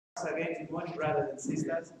Once again, good morning, brothers and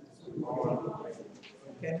sisters.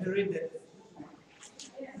 Can you read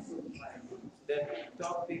the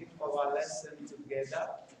topic of our lesson together?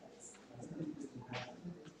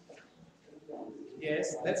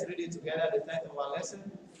 Yes, let's read it together. The title of our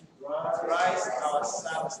lesson: Christ our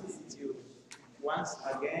substitute. Once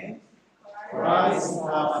again, Christ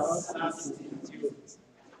our substitute.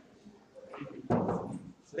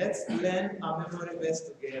 Let's learn our memory verse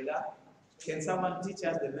together. Can someone teach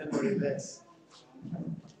us the memory verse?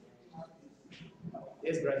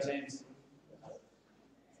 Yes, Brother James.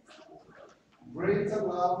 Greater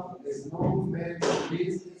love is no man than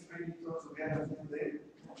this. Bring it all together today.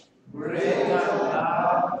 Greater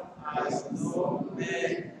love has no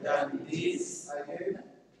man than this. Again.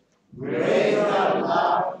 Greater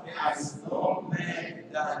love has no man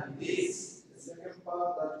than this. The second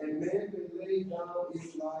part, that a man will lay down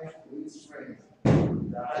his life for his friend.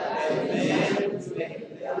 That a man will lay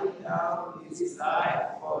down his life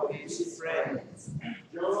for his friends.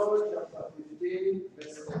 John chapter 15,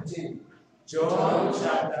 verse 13. John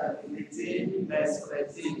chapter 15, verse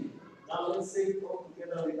 13. Now let's sing all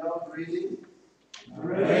together without reading.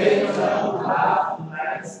 Greater love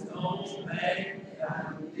has no man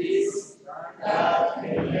than this, that a man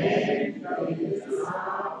will lay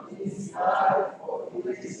down his life for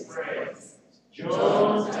his friends.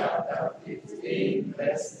 John chapter 15,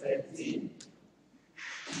 verse 13.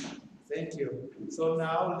 Thank you. So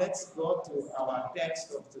now let's go to our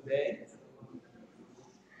text of today.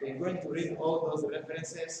 We're going to read all those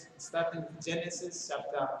references, starting with Genesis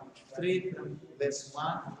chapter 3, from verse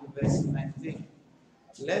 1 to verse 19.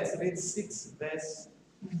 Let's read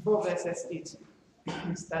 4 verses each,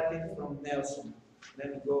 starting from Nelson.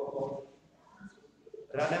 Then we go all.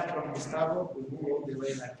 Rather from Gustavo, we move all the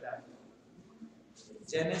way like that.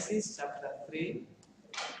 Genesis chapter 3,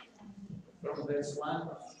 from verse 1.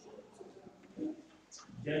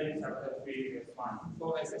 Genesis chapter 3, verse 1.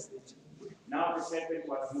 4 verses each. Now the serpent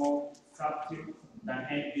was more subtle than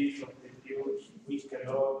any beast of the field which the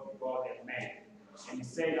Lord God had made. And he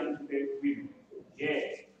said unto the women,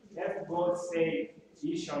 Yes, hath God said,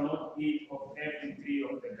 Ye shall not eat of every tree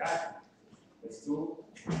of the garden? Verse 2.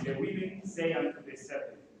 The women say unto the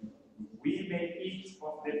serpent, We may eat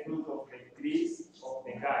of the fruit of the trees of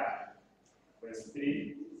the garden. Verse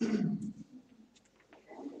 3.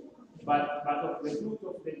 But of the fruit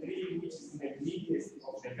of the tree which is in the midst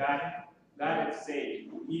of the garden, God hath said,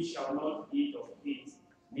 Ye shall not eat of it,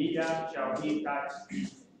 neither shall he touch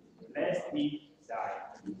it, lest he die.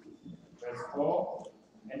 Verse 4.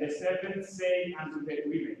 And the serpent said unto the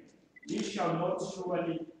women, Ye shall not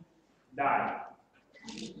surely die.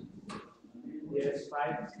 Yes,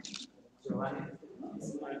 5. Giovanni.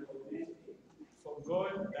 For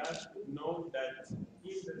God doth know that in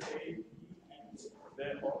the day ye eat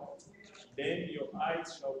thereof, then your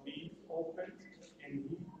eyes shall be opened, and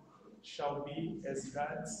ye shall be as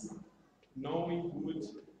gods, knowing good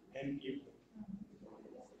and evil.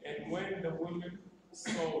 And when the woman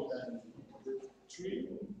saw that the tree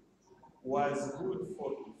was good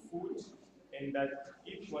for food, and that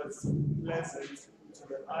it was pleasant to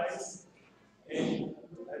the eyes, and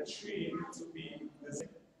a tree to be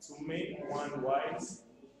to make one wise,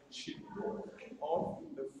 she took off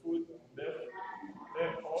the fruit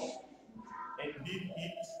thereof, and did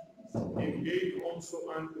eat, and gave also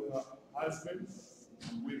unto her husband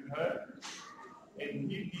with her, and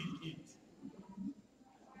he did eat.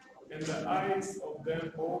 And the eyes of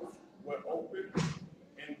them both were opened,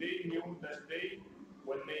 and they knew that they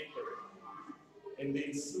were naked. And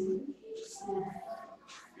they sewed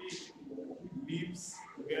fig leaves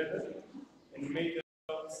together, and made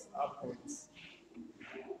themselves aprons.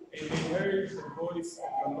 And they heard the voice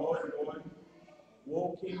of the Lord God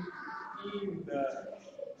walking in the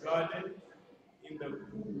garden in the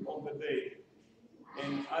cool of the day.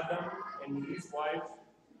 And Adam and his wife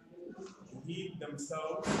hid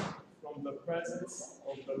themselves from the presence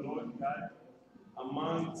of the Lord God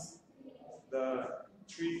amongst the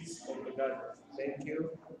trees of the garden. Thank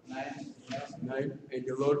you. 9. 9. And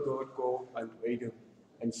the Lord God called unto Adam,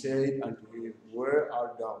 and said unto him, Where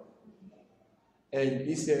art thou? And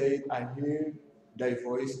he said, I heard thy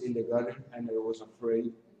voice in the garden, and I was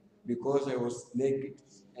afraid, because I was naked,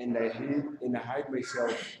 and I hid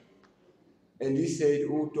myself. And he said,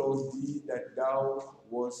 Who told thee that thou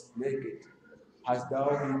wast naked? Hast thou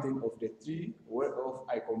eaten of the tree whereof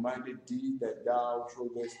I commanded thee that thou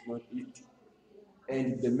shouldest not eat?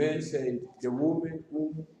 And the man said, The woman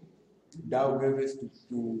whom thou gavest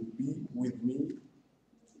to be with me,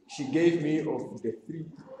 she gave me of the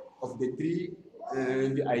tree,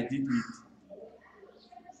 and I did eat.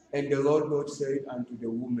 And the Lord God said unto the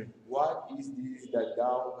woman, What is this that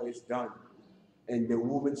thou hast done? And the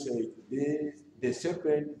woman said, The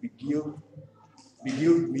serpent beguiled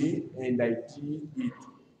me, and I did it.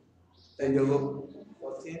 And the Lord,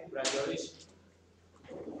 14, graduation.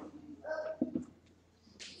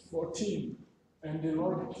 14. And the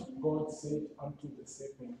Lord God said unto the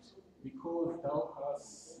serpent, Because thou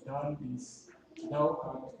hast done this, thou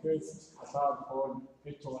art cursed above all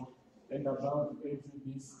cattle, and above every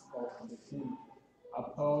beast of the field.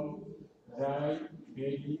 Upon thy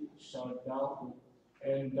belly shalt thou go,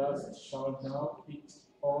 and dust shalt thou eat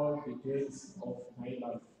all the days of thy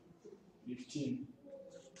life. 15.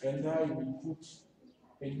 And I will put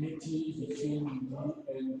enmity between thee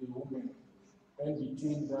and the woman, and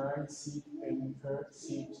between thy seed and her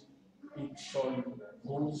seed. It shall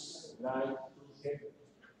bruise thy head.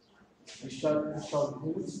 It shall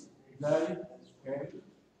bruise thy head,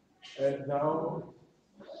 and thou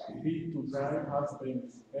be to thy husband,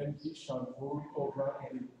 and he shall rule over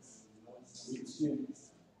thee. 16.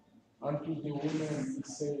 Unto the woman he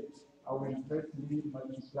said, I will greatly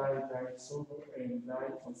multiply thy sorrow and thy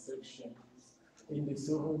conception. In the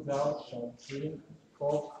sorrow thou shalt bring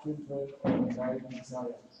forth children, and thy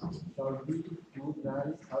desire shall be to thy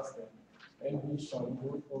husband, and he shall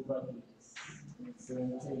rule over thee.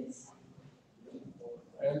 17.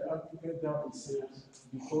 And altogether he said,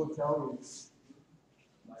 Because thou hast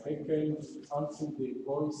taken unto the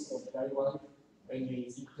voice of thy wife, and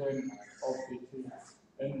hast eaten of the tree,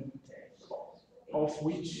 and of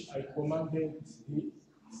which I commanded thee,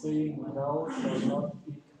 saying, Thou shalt not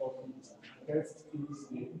eat of it. Cursed is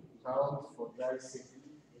the ground for thy sake.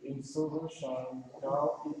 In sorrow shalt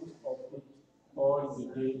thou eat of it all the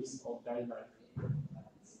days of thy life.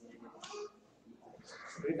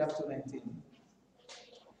 Read up to 19.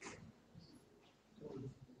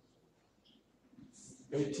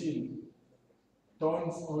 18.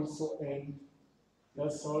 Thorns also and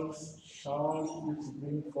thistles shall it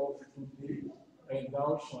bring forth to thee, and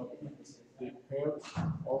thou shalt eat the herb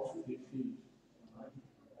of the field.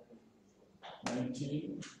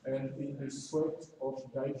 19. And in the sweat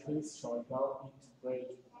of thy face shalt thou eat bread,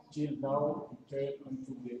 till thou return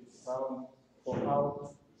unto the ground, for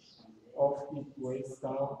out of it wast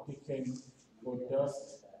thou taken, for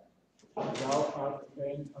dust thou art,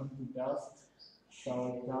 and unto dust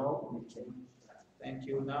shalt thou return. Thank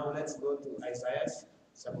you. Now let's go to Isaiah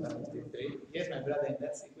chapter 53. Yes, my brother, in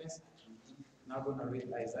that sequence, now going to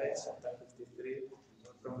read Isaiah chapter 53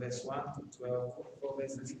 from verse 1 to 12, 4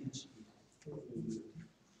 verses each.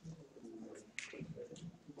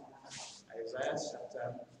 Isaiah chapter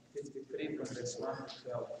 53 from verse 1 to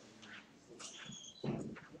 12.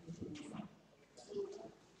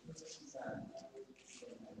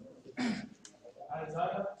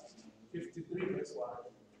 Isaiah 53 verse 1.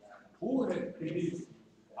 Who hath believed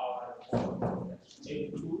our report, and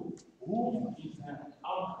to whom is the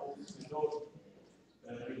arm of the Lord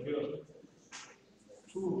revealed?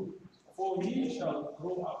 2. For he shall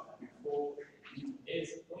grow up before him as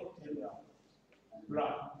a tender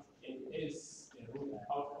plant, and as a root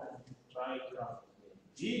out of dry ground.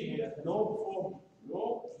 He hath no form, no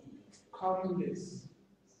comeliness,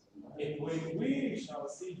 and when we shall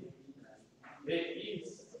see him, there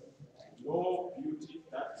is no beauty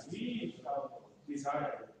that we shall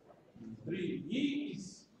desire. 3. He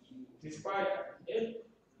is despised and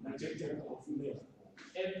rejected of men,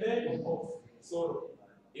 and then of sorrow,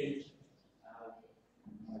 and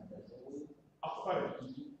acquired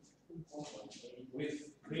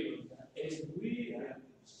with grief, and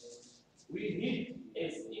we hid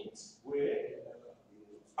as it were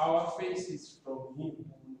our faces from him.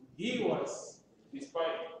 He was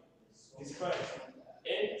despised,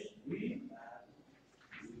 and we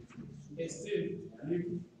esteemed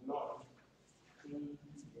him not.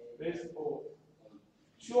 Verse 4.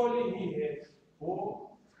 Surely he has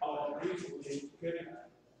bore our griefs and carried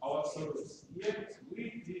our sorrows, yet we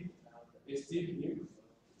did esteem him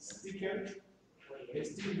stricken,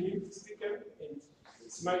 and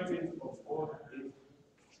smitten of all the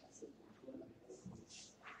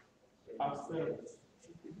afflicted.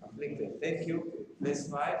 Afflicted. Thank you. Verse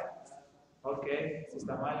 5. Okay,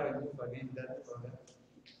 Sister Maya will move again that problem.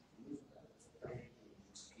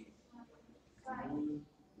 And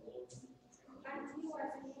he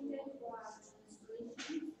was wounded for our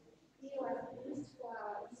transgressions, he was bruised for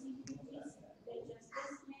our iniquities, the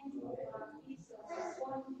chastisement of our peace was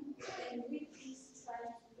upon him, and with his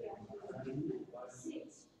stripes we are healed.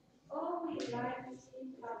 6. All we like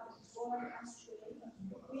sheep have gone astray.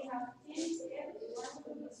 We have changed everyone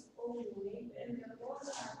to his own way, and the Lord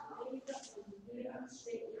hath laid on him the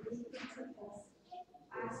iniquity of us.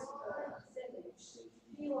 As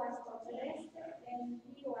was oppressed and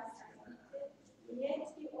he was afflicted, yet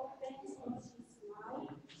he opened not his mouth.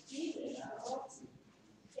 He is brought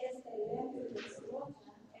as a lamb to the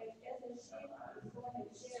slaughter, and as a sheep before the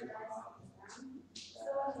shearers is dumb,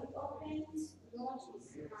 so he opened not his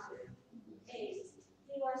mouth. 8.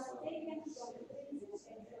 He was taken from prison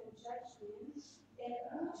and from judgment, and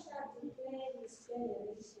who shall declare his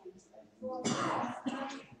generation? For he was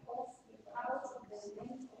cut off out of the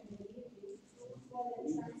land of the living, for the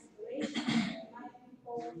transgression of my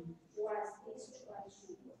people was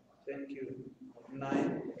destruction. Thank you.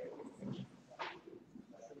 9.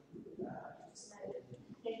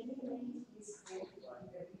 Then he made his bed with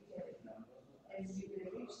the wicked, and with the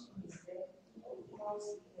rich in his bed, because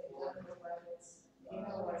he had done the violence,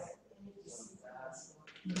 neither was any deceit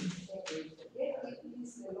in his mouth. Yet it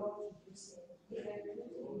pleased the Lord to use him, even put him to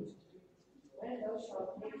do. When thou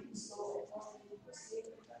shalt make his soul upon him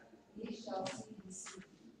forsake, he shall see his seed,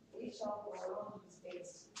 he shall prolong his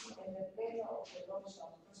days, and the pleasure of the Lord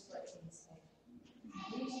shall prosper in his hand.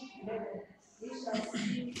 11. He shall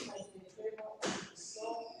see as the favor of his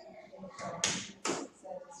soul, and shall be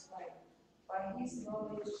satisfied. By his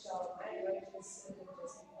knowledge shall my righteous servant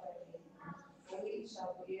justify him, for he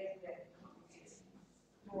shall bear their iniquities.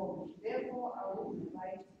 For therefore I will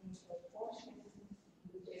divide him a portion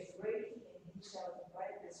with a great, and he shall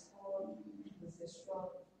divide the spoil with the strong,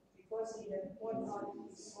 because he had poured out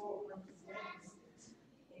his soul unto wickedness,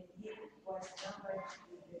 and he was numbered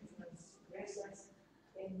with the transgressors,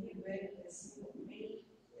 and he read the seal made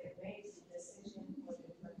and made intercession for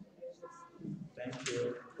the transgressors. Thank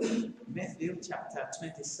you. Matthew chapter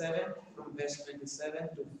 27, from verse 27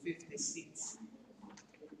 to 56.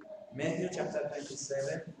 Matthew chapter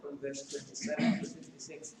 27, from verse 27 to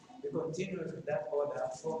 56. We continue with that order,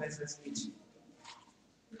 4 verses each.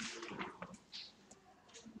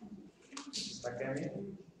 Sister Kemi?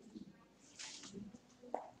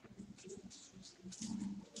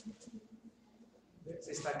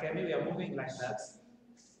 Sister Kemi, we are moving like that.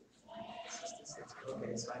 66. Okay,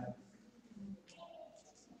 it's fine.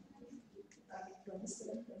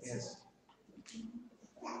 Yes.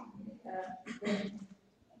 Then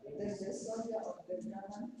the soldier of the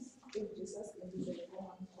government took Jesus into the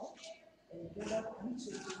Roman court and gathered unto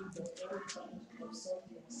him the whole band of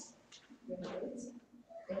soldiers. 28.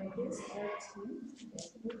 And they stripped him and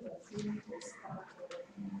put a thin scarf on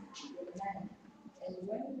the man. And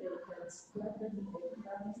when they had scattered a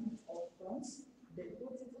crown of thorns, they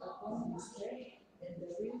put it upon his head and the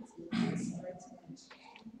reed in his right hand.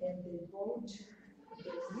 And they bowed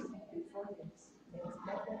the knee before him and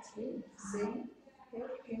mocked him, saying, Hail,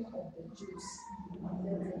 King of the Jews.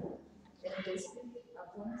 30. And they spit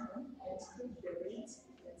upon him and took the reed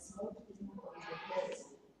and smote him on the head.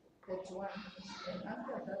 31. And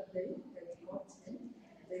after that they had got him,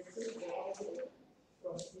 they took the oil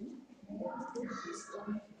from him and put his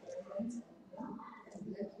own garment on him and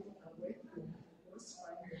led him away to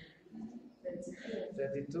crucify him. 32.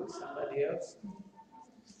 32, somebody else?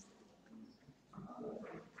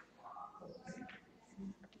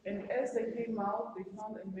 And as they came out, they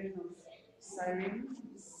found a man of Cyrene,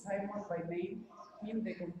 Simon by name. Him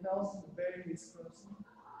they compelled to bear his cross.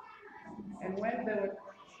 And when they were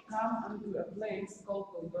come unto a place called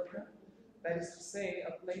Golgotha, that is to say,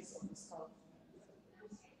 a place of the skull,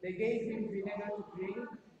 they gave him vinegar to drink,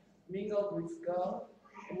 mingled with gall,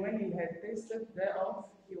 and when he had tasted thereof,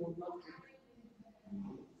 he would not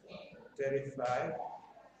drink. 35.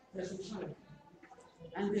 35.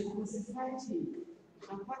 And they crucified him,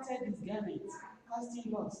 and parted his garment,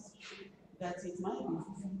 casting lots, that it might be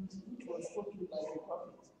fulfilled which was spoken by the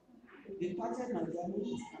prophet. They parted my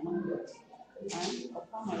garment among them, and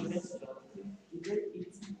upon my vesture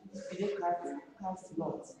they cast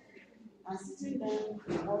lots. And sitting down,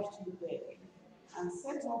 they washed him there, and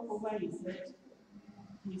set up over his head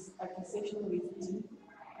his accusation written,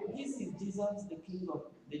 This is Jesus, the King of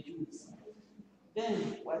the Jews.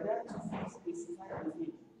 Then were there two thieves crucified with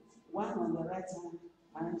him, one on the right hand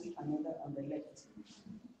and another on the left.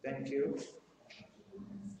 Thank you.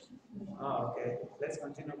 Oh, okay. Let's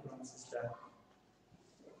continue from Sister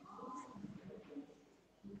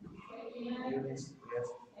Eunice. Yes.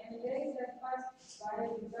 And they that passed by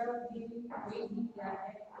without giving waving their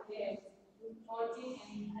heads, 40,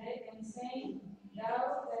 and read them, saying,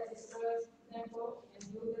 Thou that destroyest the temple and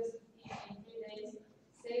buildest it in 3 days,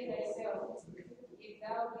 save thyself. If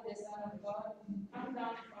thou be the Son of God, come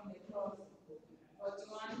down from the cross.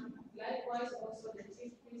 41. Likewise also the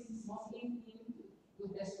chief priests mocking him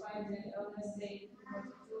with the scribes and elders say,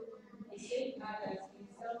 42. He saved others,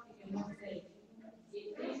 himself he cannot save.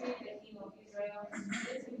 If he be the King of Israel,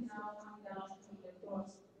 let him now come down from the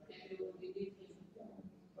cross.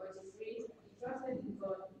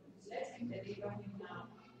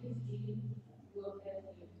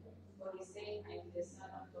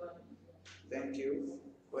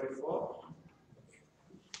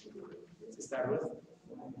 Sister Ruth.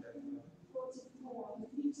 44.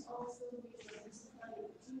 These also which were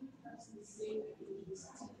described two as the same ages.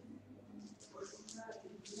 49.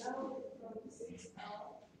 Now from the 6th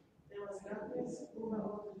hour there was darkness over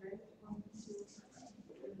all the night until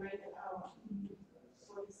the 9th hour.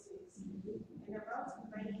 46. And about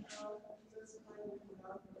the 9th hour, Jesus cried with a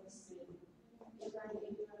loud voice, saying, Eli,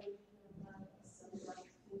 Eli, lama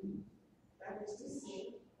sabachthani. That is to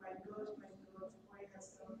say, my God, why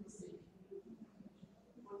hast thou forsaken me?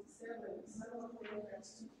 47. Some of them that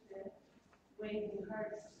stood there, when they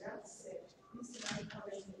heard that, said, This man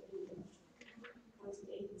cometh again.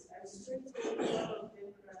 48. And straightway one of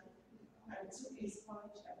them ran, and took a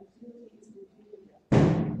sponge, and filled it with vinegar,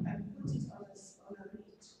 and put it on a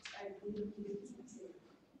reed, and gave him to drink.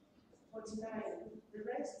 49. The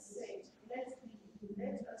rest said, Let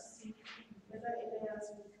us see whether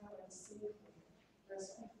Elias will come and save him.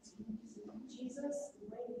 Verse 50. Jesus,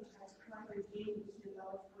 when he had cried again with a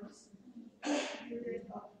loud voice, yielded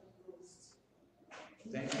up the ghost.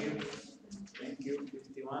 Thank you. Thank you.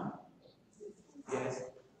 51. Yes.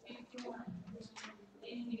 51.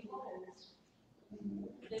 And behold,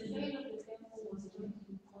 the veil of the temple was rent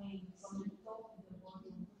in twain from the top to the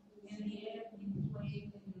bottom, and the air in twain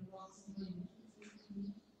and the rocks in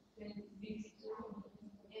 52.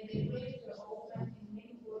 And the graves were opened, and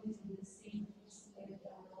many bodies of the saints slept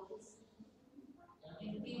arose,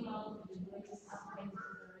 and came out of the graves after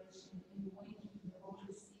resurrection, and went into the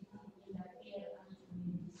holy city, and appeared unto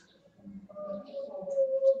many. 54.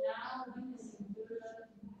 Now when the centurion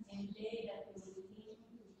and they that were with him,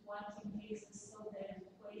 watching Jesus, saw their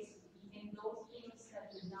request, and those things that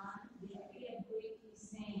were done, they feared greatly,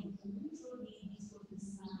 saying, Truly this was the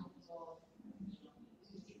Son of God.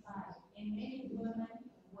 55. And many women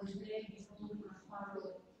were there beholding afar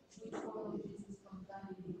off, which followed Jesus from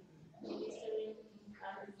Galilee, ministering in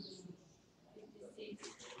Capernaum. 56.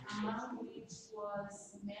 Among which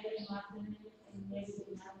was Mary Magdalene, and Mary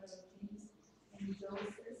the mother of James, and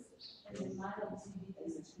Joseph, and the mother of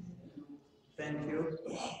Zebedee. Thank you.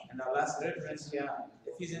 And our last reference here,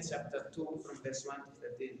 Ephesians chapter 2 from verse 1 to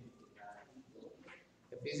 13.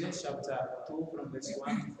 Ephesians chapter 2 from verse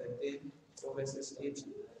 1 to 13, or verses 8.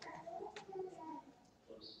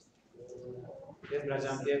 Yes, Brother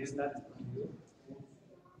Jean-Pierre, we start from you.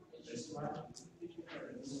 Verse 1.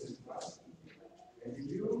 And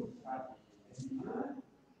you have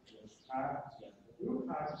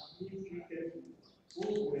been treated who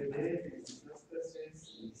were dead in trespasses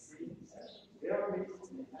and sins, wherewith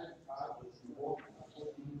ye had part to walk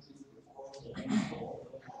according to the course of this world,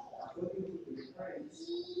 according to the prince,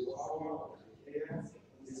 the power of the air,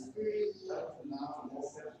 the spirit that now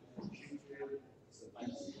worketh in the children of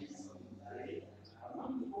disobedience.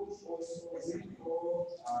 Among whom also we all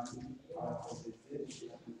are of the dead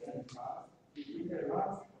that became past, in the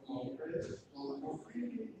wrath of our flesh, for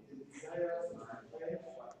fulfilling the desires of my flesh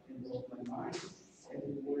and of my mind, and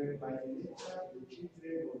were by nature the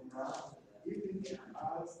children of wrath, even as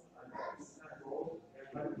is God.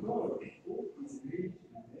 But God, who is rich in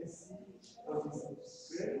mercy, for his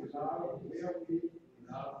great love wherewith he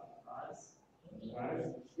loved us, Christ,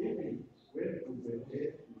 even when we were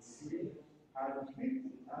dead in sin, had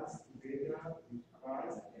quickened us together with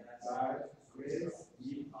Christ, by grace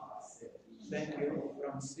ye are saved. Thank you.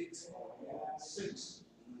 From 6. 6.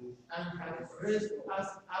 And had raised us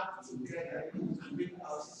up together and made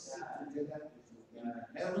us sit together in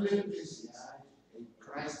heavenly places in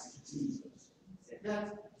Christ Jesus, that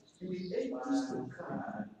in the ages to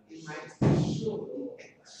come he might show the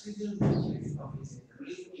exceeding riches of his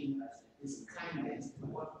grace in his kindness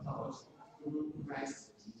toward us through Christ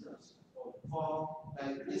Jesus. For by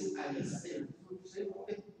grace are ye saved through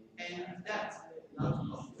faith, and that not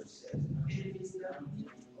of yourselves. It is the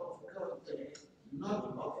gift of God, not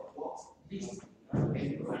of works, lest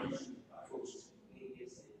any man should boast.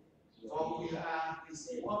 For we are his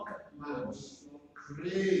workmanship,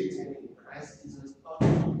 created in Christ Jesus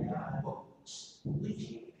unto good works, which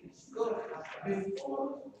God hath before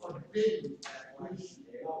ordained that we should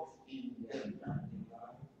walk in them.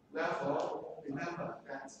 Wherefore, remember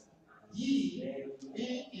that ye,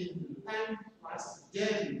 being in time past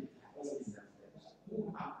dead, who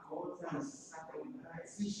are called from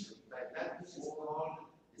circumcision, by that which is called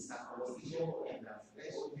the circumcision in the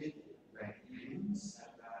flesh made by hands,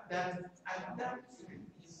 that at that time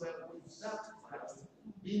you were without Christ,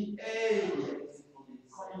 being aliens from the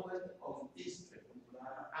commonwealth of Israel,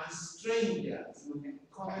 and strangers from the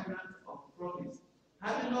covenant of promise,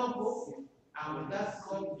 having no hope, and without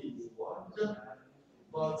God in the world,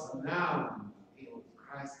 but now in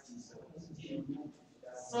Christ Jesus,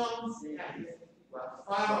 some times were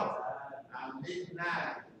far off, and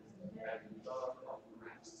deny the Lord of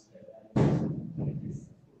Christ.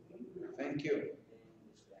 Thank you.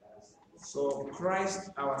 So, Christ,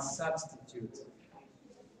 our substitute.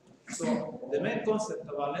 So, the main concept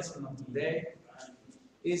of our lesson of today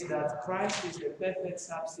is that Christ is the perfect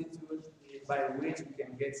substitute by which we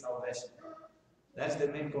can get salvation. That's the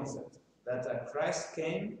main concept. That Christ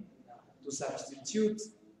came to substitute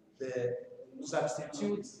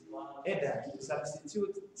Adam, to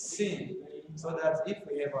substitute sin, so that if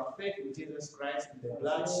we have our faith in Jesus Christ and the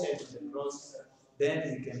blood shed on the cross, then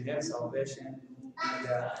we can have salvation and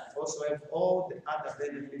also have all the other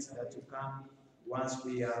benefits that will come once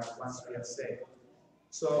we are saved.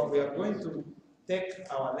 So we are going to take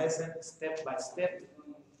our lesson step by step,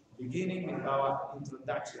 beginning with our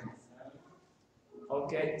introduction.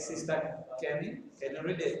 Okay, Sister Kenny, can you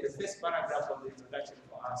read the first paragraph of the introduction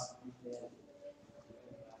for us?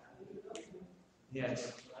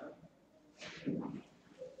 Yes.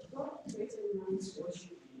 God created man's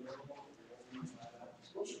worship.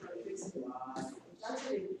 Worship reflects him.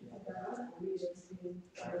 Actually, God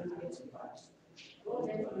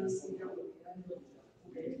let me see how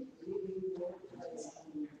the living world has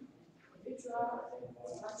literal,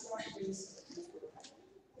 natural things.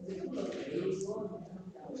 The good of the days, God will come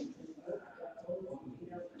down and work at all in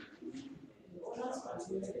order to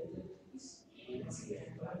continue to do this.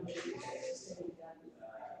 God gave them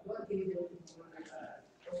the word.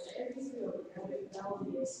 But everything of the down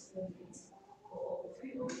the experiment or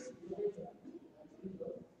free of the knowledge of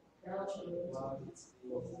God, thou shalt not eat.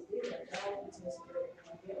 For the day that thou eatest bread,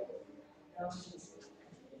 thou shalt.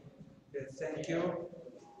 Okay, thank you.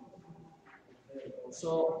 So,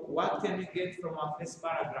 what can we get from our first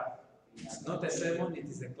paragraph? It's not a sermon, it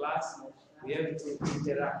is a class. We have to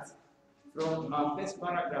interact. From our first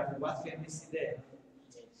paragraph, what can we see there?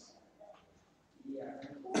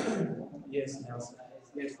 Yes, Nelson.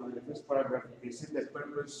 Yes, from the first paragraph, we see the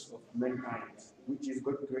purpose of mankind, which is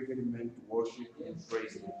God created man to worship and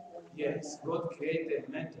praise Him. Yes, God created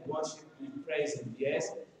man to worship and praise Him.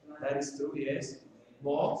 Yes, that is true. Yes.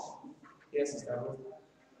 More? Yes, Sister Ruth.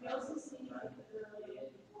 We also see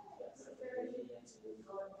superiority to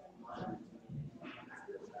God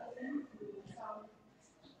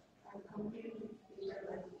and community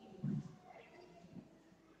like Eve.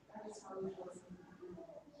 That is how it was.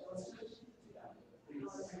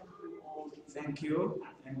 Thank you.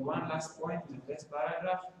 And one last point in the first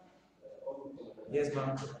paragraph. Yes,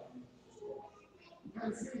 ma'am.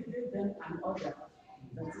 And so he gave them an order,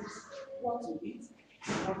 that is, what to eat,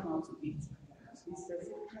 what not to eat. He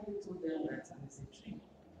specifically told them that there is a tree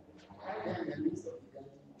right there in the midst of the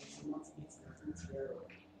garden, you should not eat the fruit thereof.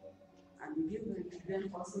 And he gave them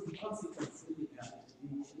also the consequence if they should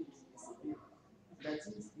disobey. That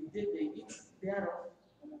is, the day they eat thereof,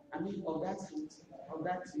 of that fruit, of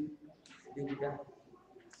that tree, they will die.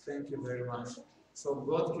 Thank you very much. So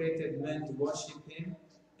God created man to worship Him,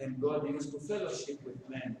 and God used to fellowship with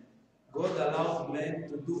men. God allowed men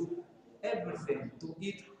to do everything, to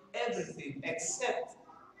eat everything except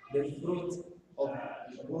the fruit of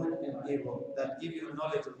good and evil, that give you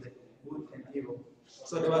knowledge of the good and evil.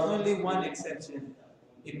 So there was only one exception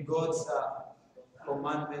in God's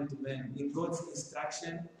commandment to men, in God's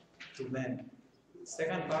instruction to men.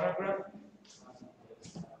 Second paragraph.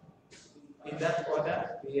 In that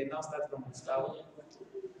order, we now start from Gustavo.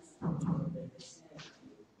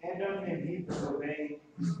 Adam and Eve disobeyed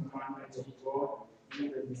the commandments of God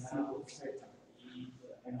in the deceit of Satan,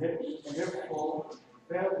 and therefore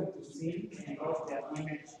fell into sin and lost their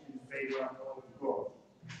image in favor of God.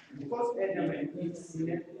 Because Adam and Eve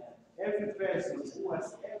sinned, every person who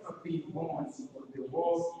has ever been born into the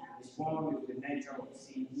world is born with the nature of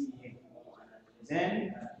sin in him.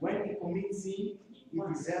 Then, when he commits sin, he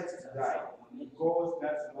deserves to die, because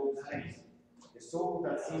that's God's name. The soul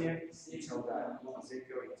that sinneth, it shall die.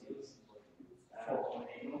 Ezekiel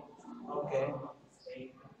 18:4. Okay.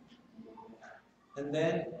 And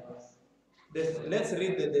then let's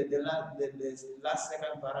read the last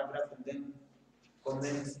second paragraph and then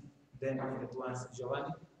comment then at once.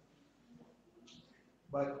 Giovanni.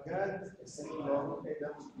 But God sent love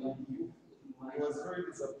Adam and Eve. He was very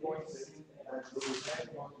disappointed that they had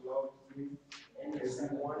not loved him as he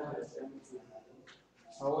wanted them to.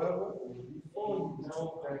 However, before he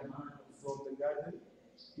drove them from the garden,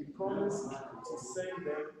 he promised to send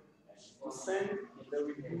the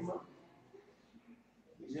Redeemer,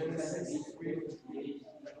 Genesis 3,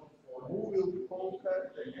 who will conquer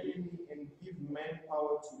the enemy and give man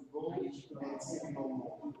power to go and sin no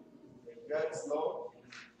more. God's law,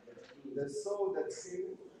 the soul that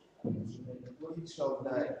sinneth, it shall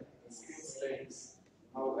die, still stands.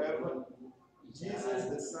 However, Jesus,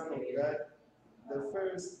 the Son of God, the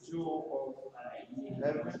first jewel of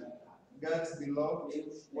heaven, God's beloved,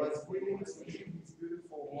 was willing to leave his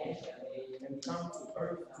beautiful home and come to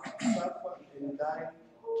earth to suffer and die,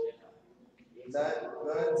 that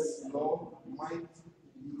God's love might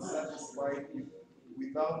be satisfied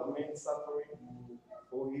without men suffering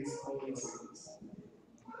for his own sins.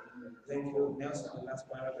 Thank you, Nelson. The last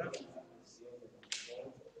paragraph.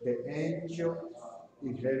 The angel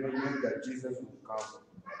in heaven knew that Jesus would come.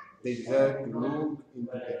 They desired to look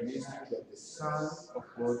into the mystery that the Son of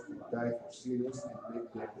God would die for sinners and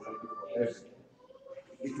make them ready for heaven.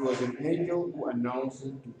 It was an angel who announced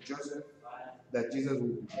to Joseph that Jesus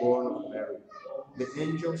would be born of Mary. The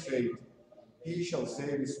angel said, "He shall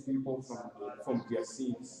save his people from their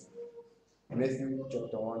sins." Matthew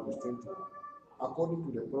chapter 1, verse 21. According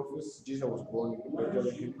to the prophets, Jesus was born in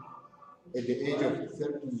Bethlehem. At the age of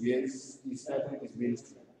 13 years, he started his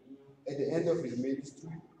ministry. At the end of his ministry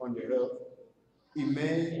on the earth, he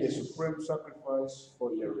made the supreme sacrifice for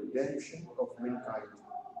the redemption of mankind.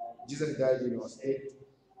 Jesus died in our stead.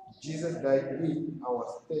 Jesus died in our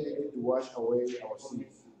stead to wash away our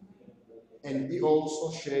sins. And he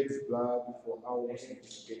also shed his blood for our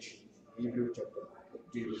sanctification. Hebrews chapter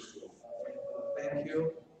 3, verse 12. Thank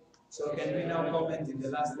you. So can we now comment in the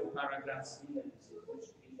last two paragraphs?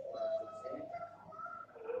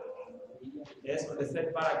 Yes, on the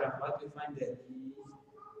third paragraph, what do you find there?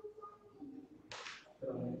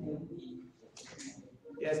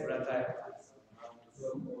 Yes, brother.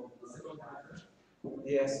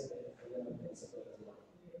 Yes.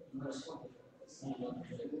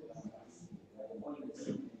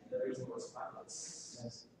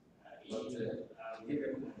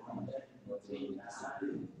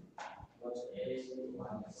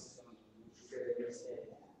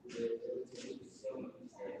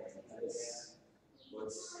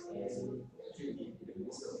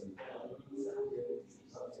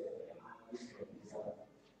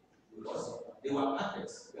 They were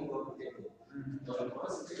perfect when God created them. But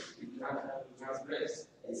because they transgressed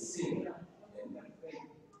and sinned, and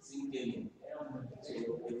sin came in. So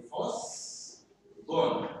the first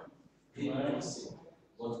born did not sin.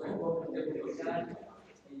 But when God created them,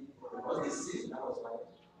 because they sinned, that was why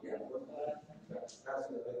they are born. That's what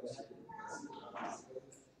the Bible says.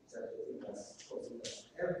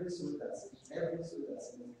 Every soul that sins, they are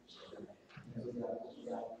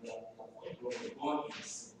born in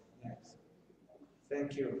sin.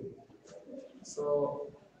 Thank you. So,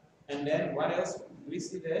 and then what else do we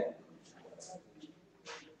see there?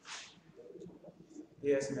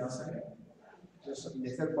 Yes, Nelson. Just in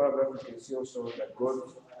the third paragraph, you can see also that God,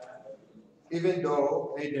 even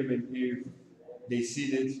though Adam and Eve, they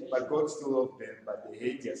sinned, but God still loved them, but they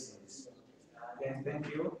hate their sins. Okay, thank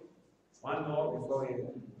you. One more before we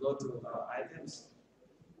go to our items.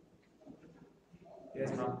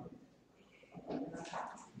 Yes, ma'am.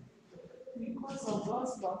 Because of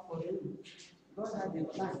God's love for them, God had a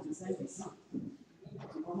plan to send his son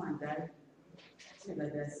to come and die so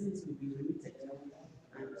that their sins will be remitted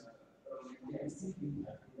and they will still be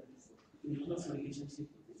in close relationship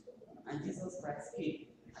with him. And Jesus Christ came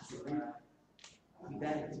as a man. He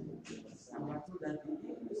died. And we're told that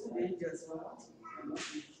the angels were watching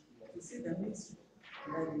to see the mystery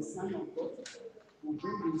that the Son of God will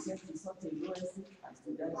bring himself to such a low estate as to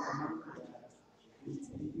die for mankind.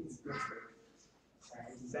 It's gospel.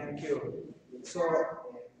 Thank you. So,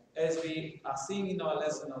 as we are seeing in our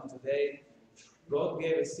lesson of today, God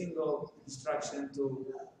gave a single instruction to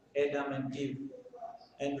Adam and Eve.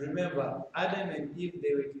 And remember, Adam and Eve,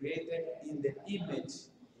 they were created in the image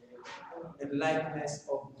and likeness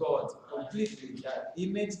of God, completely the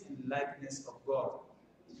image and likeness of God.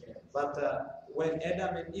 But when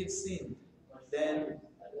Adam and Eve sinned, then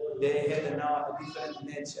they had now a different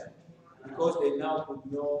nature, because they now could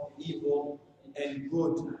know evil and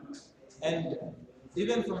good. And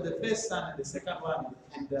even from the first son and the second one,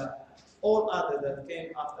 and all others that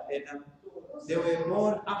came after Adam, they were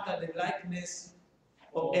born after the likeness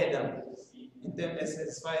of Adam. In terms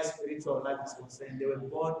as far as spiritual life is concerned, they were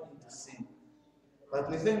born into sin. But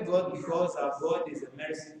we thank God because our God is a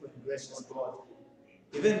merciful and gracious God.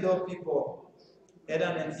 Even though people,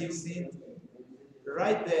 Adam and Eve sinned,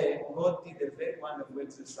 right there, God did a very wonderful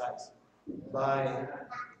exercise by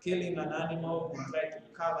killing an animal and trying to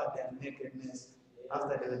cover their nakedness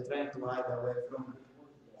after they were trying to hide away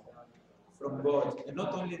from God. And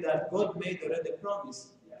not only that, God made already a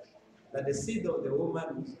promise that the seed of the woman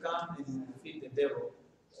would come and defeat the devil,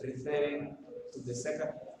 referring to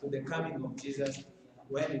the coming of Jesus,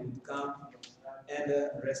 when he would come and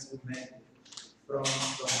rescue men from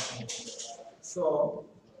sin. So,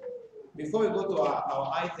 before we go to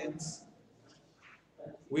our items,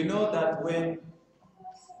 we know that when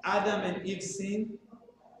Adam and Eve sinned,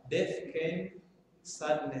 death came,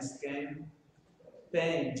 sadness came,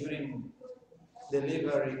 pain during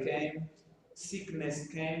delivery came, sickness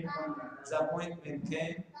came, disappointment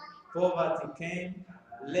came, poverty came,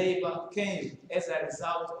 labor came as a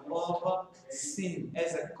result of sin,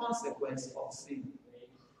 as a consequence of sin.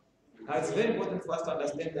 Now it's very important for us to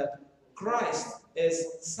understand that Christ as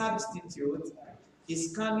substitute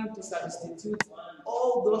is coming to substitute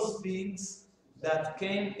all those things that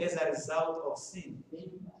came as a result of sin.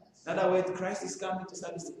 In other words, Christ is coming to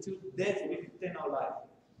substitute death with eternal life.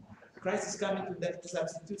 Christ is coming to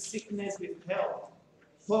substitute sickness with health,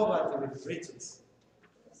 poverty with riches,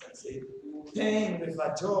 see, pain with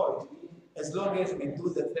a joy, as long as we do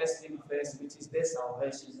the first thing first, which is the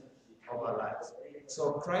salvation of our lives.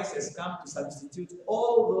 So Christ has come to substitute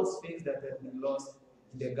all those things that have been lost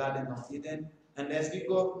in the Garden of Eden. And as we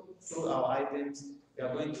go through our items, we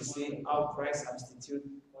are going to see how Christ substitutes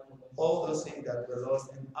all those things that were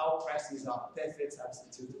lost and how Christ is our perfect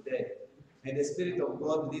substitute today. May the Spirit of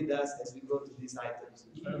God lead us as we go to these items.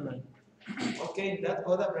 Amen. Okay, in that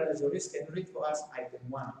order, Brother Joris can read for us item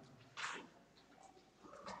 1.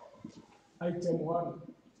 Item 1.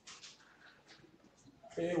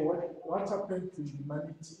 What happened to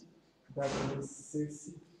humanity that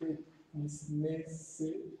necessitated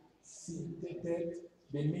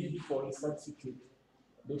the need for a substitute?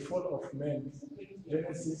 The fall of man.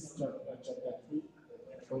 Genesis chapter 3,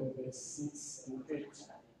 from verse 6 to 8.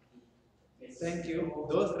 Thank you.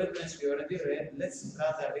 Those references we already read. Let's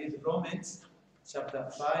rather read Romans chapter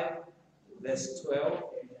 5, verse 12,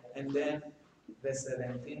 and then verse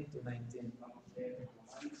 17 to 19.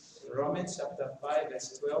 Romans chapter 5,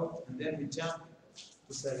 verse 12, and then we jump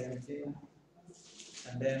to 17,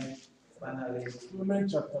 and then finally.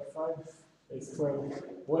 Romans chapter 5, verse 12.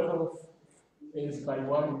 Whereof is by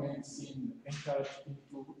one man sin entered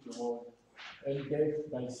into the world, and death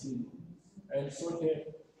by sin. And so death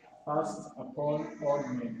passed upon all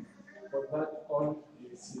men, for that all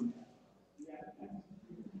have sinned.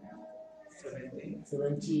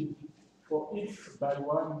 17. For if by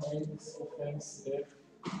one man's offense death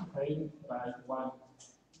reigned by one,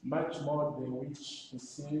 much more the which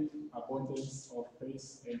receive abundance of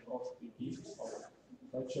grace and of the gift of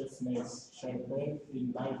righteousness shall reign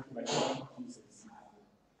in life by one Jesus.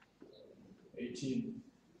 18.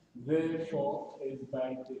 Therefore, as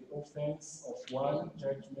by the offense of one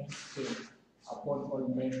judgment came upon all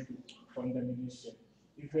men to condemnation,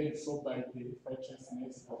 even so by the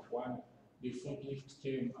righteousness of one the free gift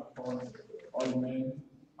came upon all men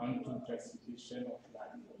unto justification of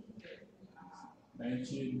life.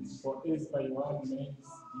 19. For as by one man's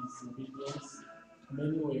disobedience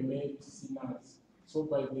many were made sinners, so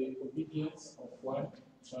by the obedience of one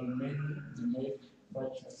shall many be made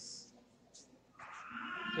righteous.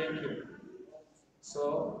 Thank you. So,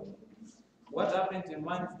 what happened to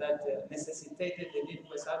man that necessitated the need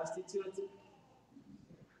for a substitute?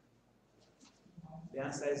 The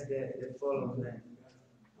answer is the fall of man.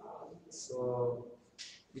 So,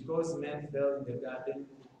 because man fell in the garden,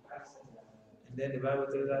 and then the Bible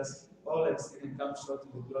tells us all have sinned and come short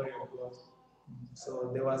of the glory of God. So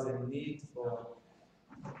there was a need for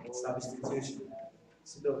substitution.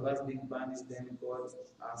 Instead of us being punished, then God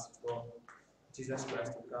asked for Jesus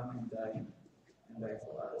Christ to come and die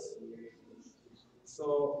for us. So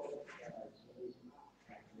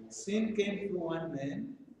sin came through one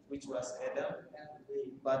man, which was Adam,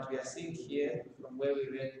 but we are seeing here from where we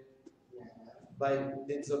read, by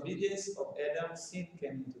the disobedience of Adam, sin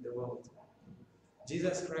came into the world.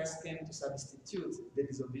 Jesus Christ came to substitute the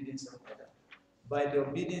disobedience of Adam. By the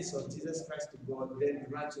obedience of Jesus Christ to God, then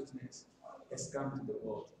righteousness has come to the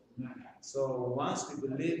world. So once we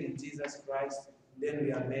believe in Jesus Christ, then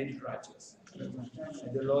we are made righteous.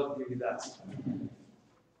 And the Lord be with us.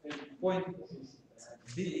 Point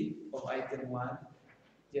B of item 1.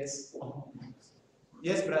 Yes.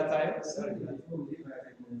 Yes, Brother. Sorry.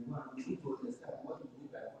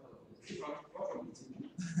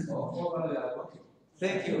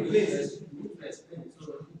 Thank you. Please.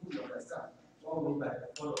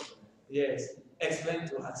 Yes. Explain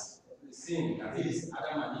to us. Sin, that is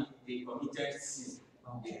Adam and Eve, they committed sin.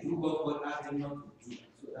 They do what God asked them not to do.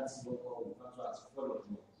 So that's what God will refer to as fall of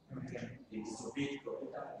man. Okay. They disobeyed God.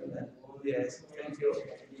 Yes. Thank you.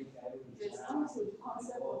 There's also the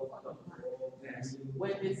concept of fall of man. Yes.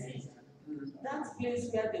 When they see that place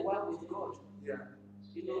where they were with God,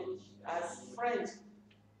 as friends,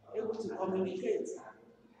 able to communicate,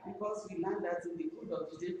 because we learned that in the cool of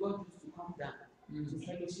the day, God used to come down to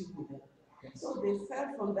fellowship with them. So they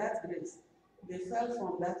fell from that grace. They fell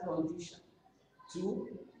from that condition to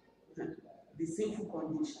the sinful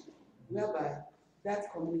condition, whereby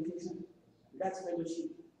that communication, that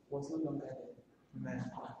fellowship was no longer there.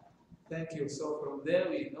 Amen. Thank you. So from there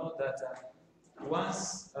we know that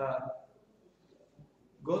once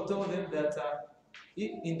God told them that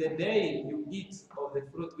in the day you eat of the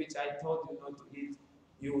fruit which I told you not to eat,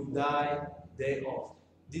 you will die thereof.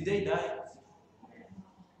 Did they die?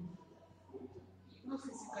 Not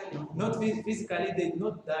physically. Not physically, they did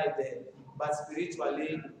not die there, but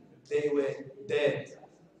spiritually they were dead.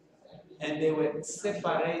 And they were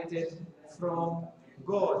separated from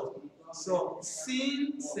God. So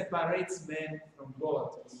sin separates men from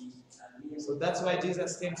God. So that's why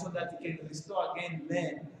Jesus came, so that he can restore again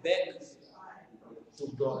men back to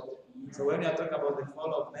God. So when we are talking about the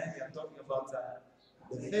fall of man, we are talking about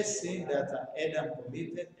the first sin that Adam and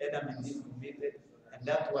Eve committed, and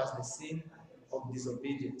that was the sin of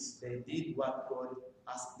disobedience. They did what God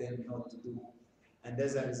asked them not to do. And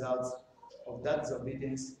as a result of that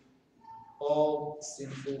disobedience, all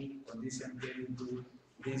sinful condition came into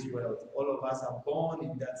this world. All of us are born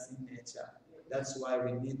in that sin nature. That's why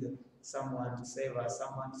we need someone to save us,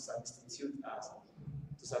 someone to substitute us,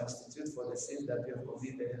 to substitute for the sin that we have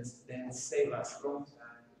committed and then save us from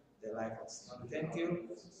the life of sin. Thank you.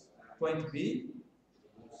 Point B.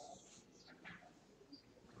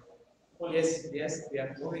 Yes, we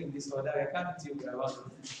are moving this order. I can't tell you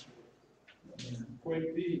about it.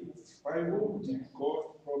 Point B. By whom did God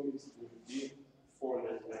promise to redeem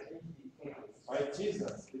fallen man? By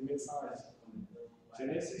Jesus, the Messiah.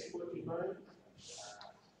 Genesis 49,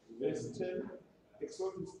 verse 10,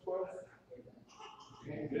 Exodus 12,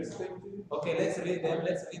 verse 20. Okay, let's read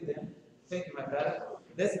them. Thank you, my brother.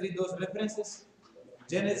 Let's read those references.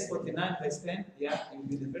 Genesis 49, verse 10. Yeah, you'll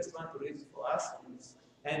be the first one to read it for us.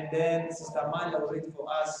 And then Sister Maria will read for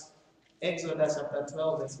us Exodus chapter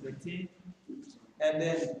 12, verse 13. And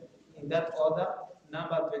then in that order,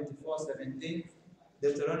 number 24, 17,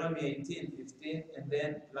 Deuteronomy 18, 15, and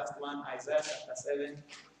then last one, Isaiah chapter 7,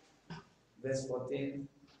 verse 14,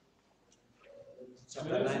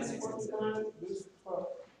 chapter 9, 6, and 7.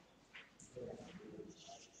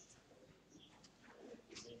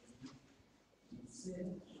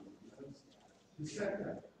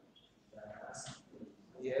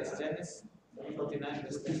 Yes, Genesis 49,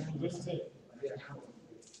 verse 10. Verse 10. Yeah.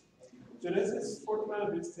 Genesis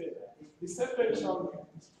 49, verse 10. The serpent shall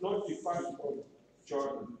not depart from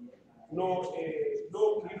Jordan, nor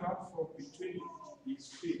give up from between his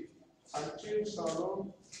feet, until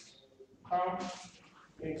Shalom come,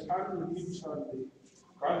 and unto him shall the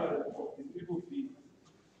gathering of the people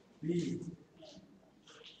be.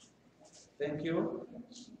 Thank you.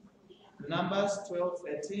 Numbers 12,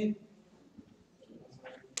 13.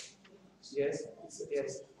 Yes.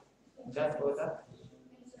 That order.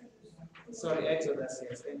 Sorry, Exodus,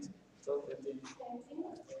 yes. 12, 13.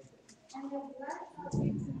 And the blood shall be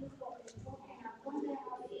to you for a token upon the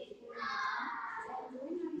house of and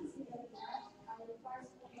when I see the blood, I will pass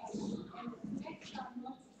over you, and the plague shall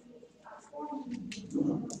not be upon you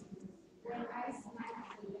when I smite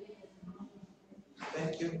the land.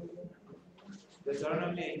 Thank you.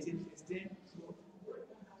 Deuteronomy 18, 15.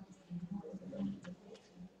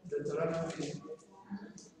 Deuteronomy.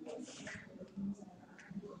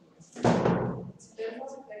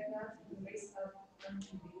 Therefore, Becca raised up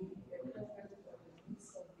unto thee the prophet of the peace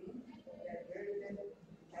of thee, that burden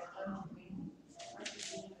had unto me, unto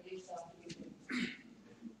thee they shall give him.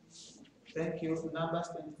 Thank you. Numbers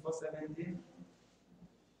 24, 17.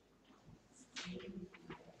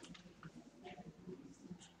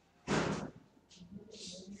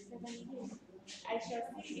 I shall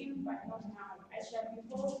see him, but not now. I shall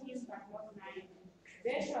behold him, but not nigh.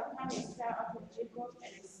 There shall come a star out of Jacob,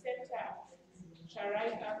 and a scepter shall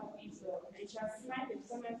rise up of Israel, and shall smite the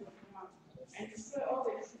corners of the mount, and destroy all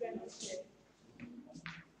the children of Seth.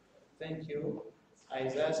 Thank you.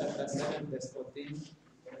 Isaiah chapter 7, verse 14.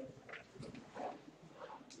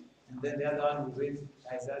 And then the other one we read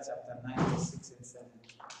Isaiah chapter 9, verse 6 and 7.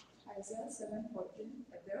 Isaiah 7:14,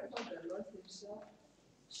 and therefore the Lord himself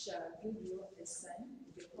shall give you a sign,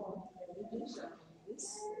 behold, a virgin shall be this,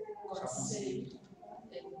 or say,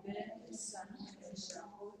 and bear a son, and shall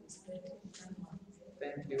hold his baby in her hand.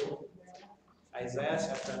 Thank you. Isaiah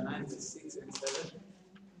chapter 9, verse 6 and 7.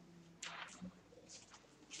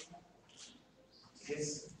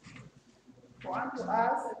 Yes. For unto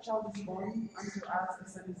us a child is born, unto us a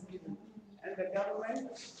son is given, and the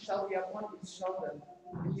government shall be upon his shoulder,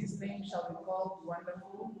 and his name shall be called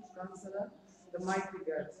Wonderful, Counselor, the Mighty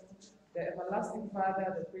God, the Everlasting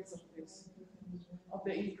Father, the Prince of Peace. Of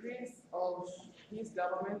the increase of his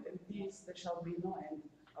government and peace there shall be no end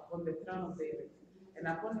upon the throne of David, and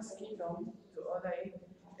upon his kingdom to order it,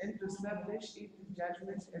 and to establish it with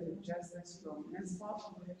judgment and with justice from henceforth,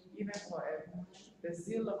 even forever. The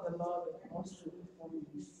zeal of the Lord of hosts will perform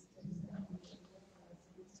this.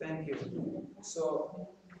 Thank you. So,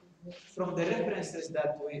 from the references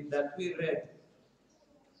that we read,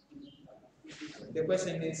 the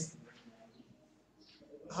question is,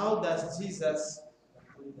 how does Jesus?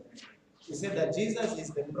 He said that Jesus is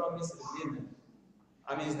the promised redeemer.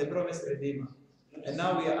 Is the promised redeemer. And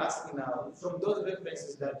now we are asking now, from those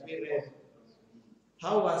references that we read,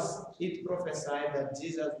 how was it prophesied that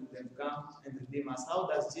Jesus would have come and redeem us? How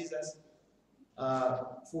does Jesus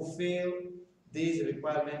fulfill this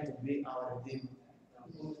requirement to be our redeemer?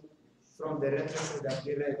 From the references that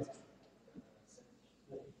we read.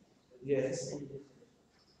 Yes.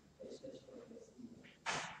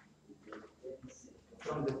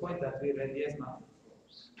 From the point that we read, yes, ma'am.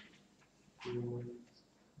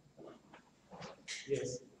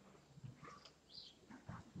 Yes.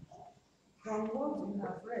 From what we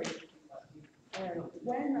have read,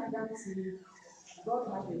 when Adam sinned, God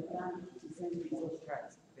had a plan to send Jesus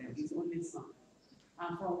Christ, his only Son.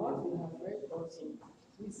 And from what we have read also,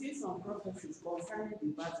 we see some prophecies concerning the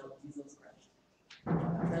birth of Jesus Christ.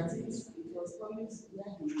 That is, it was promised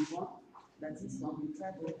where he was born, that is from the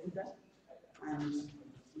tribe of Judah, and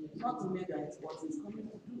not only that, what he's coming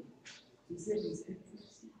to do, to save his people.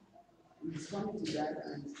 He's coming to die,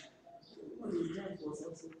 and even his death was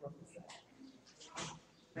also prophesied.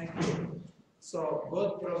 Thank you. So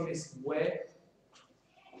God promised where,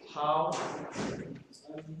 how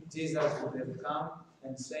Jesus would have come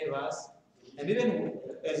and save us. And even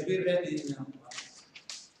as we read in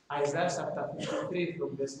Isaiah chapter 53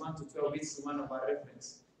 from verse 1 to 12, which is one of our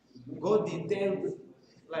reference, God detailed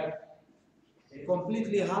like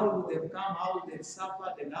completely how he would have come, how he would have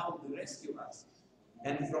suffered, and how he would rescue us.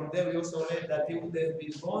 And from there we also read that he would have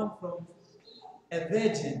been born from a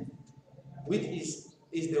virgin, which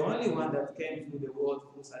is the only one that came through the world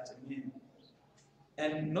through such a man.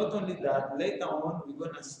 And not only that, later on we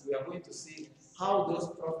are going to see how those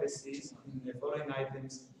prophecies in the following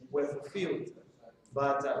items were fulfilled.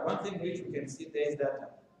 But one thing which we can see there is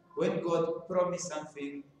that when God promised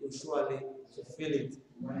something, He will surely fulfill it.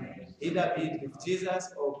 Either be it with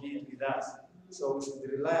Jesus or be it with us. So we should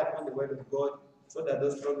rely upon the word of God so that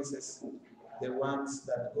those promises, the ones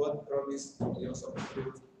that God promised, will be also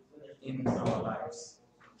fulfilled in our lives.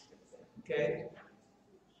 Okay?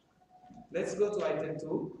 Let's go to item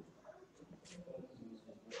 2.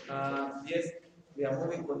 Yes, we are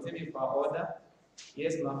moving, continue for our order.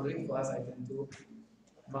 Yes, ma'am, read for us item 2.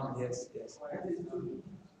 Ma'am, yes.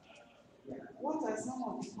 What are some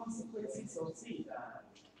of the consequences of sin?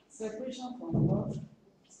 Separation from God,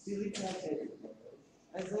 spiritual death.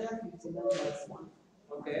 Isaiah 59 verse 1.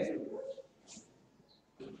 Okay.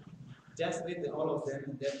 Just read all of them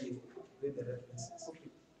and then we read the references.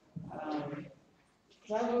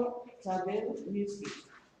 Travel, music,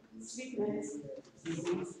 sickness,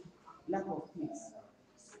 disease, lack of peace.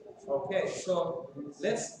 Okay, so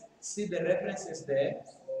let's see the references there.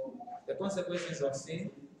 The consequences of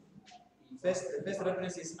sin. The first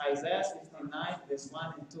reference is Isaiah 59, verse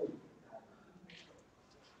 1 and 2.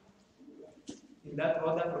 In that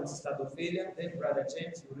order from Sister Ophelia, then Brother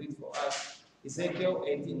James will read for us Ezekiel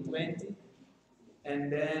 18:20,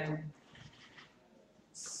 and then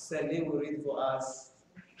Sally will read for us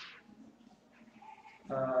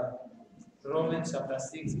Romans chapter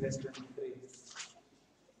 6, verse 23.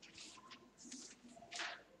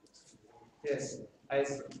 Yes,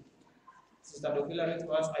 Sister Ophelia read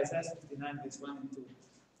for us Isaiah 59, verse 1 and 2.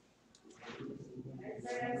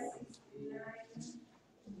 Isaiah 69,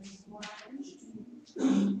 verse 1.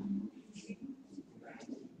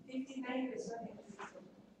 59 verse 1 and 2.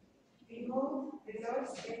 Behold, the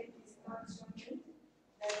Lord's death is not shortened,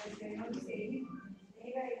 that he cannot save,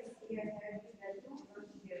 neither is he unhappy that do not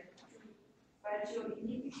hear. But your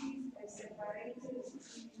iniquities have separated you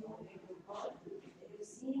from God, and your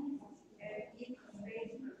sins have hid his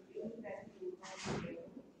face from you that he will not hear.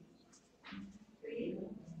 3.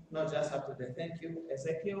 Not just up to the thank you.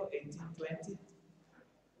 Ezekiel 18:20.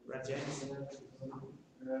 James.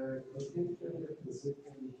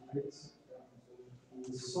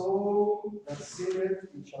 The soul that sinneth,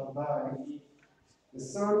 it shall die. The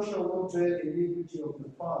son shall not bear the iniquity of the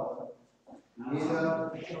father,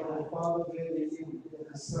 neither shall the father bear the iniquity of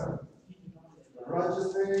the son. The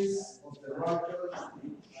righteousness of the righteous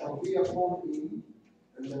shall be upon him,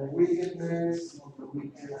 and the wickedness of the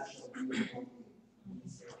wicked shall be upon him.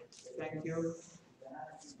 Thank you.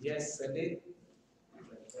 Yes, Sally.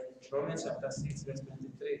 Romans chapter 6, verse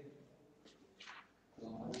 23.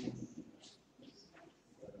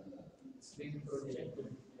 It's being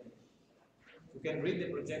projected. You can read the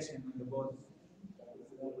projection on the board.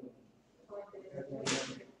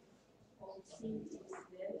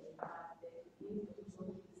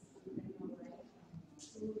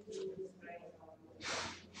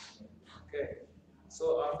 Okay.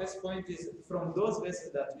 So our first point is from those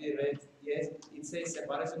verses that we read, yes, it says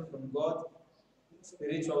separation from God,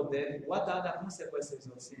 spiritual death. What are the consequences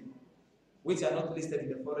of sin? Which are not listed in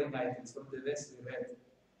the following items from the verse we read.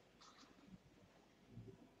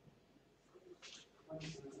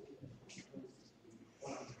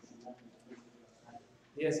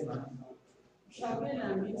 Yes, ma'am. Travel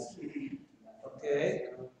and misery.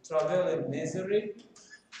 Okay. Travel and misery.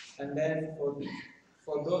 And then for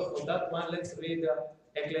that one, let's read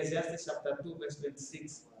Ecclesiastes chapter 2, verse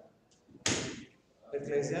 26.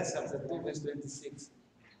 Ecclesiastes chapter 2, verse 26.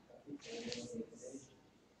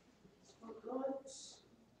 For God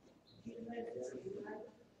giveth to man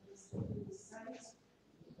sight,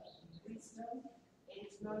 wisdom, and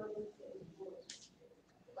knowledge and word.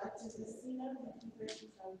 But to the sinner he giveth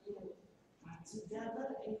travail, to gather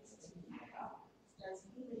and to heap up, that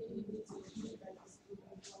he may be able to do that is good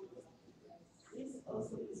and holy. This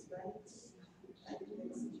also is right and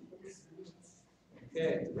flexible.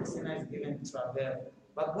 Okay, the sinner is given travel.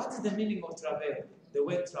 But what is the meaning of travel? The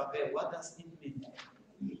word travel, what does it mean?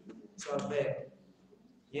 Travel.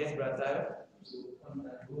 Yes, brother.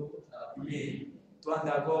 To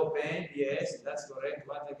undergo pain, yes, that's correct.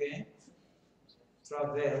 What again?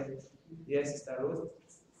 Travel. Yes, Sister Ruth.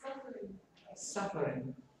 Suffering.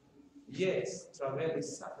 Suffering. Yes, travel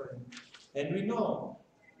is suffering. And we know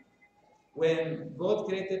when God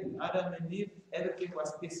created Adam and Eve, everything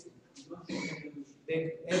was peaceful.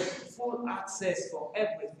 They had full access for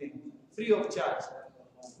everything, free of charge.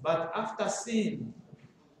 But after sin,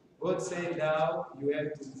 God said, now you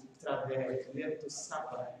have to travel, you have to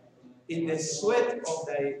suffer. In the sweat of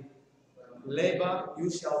thy labor, you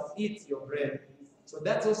shall eat your bread. So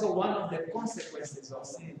that's also one of the consequences of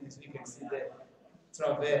sin, as we can see there.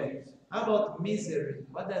 Travel. How about misery?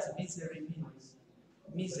 What does misery mean?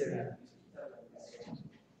 Misery.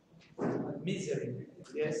 Misery.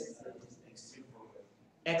 Yes.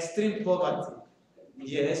 Extreme poverty.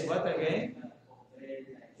 Yes. What again?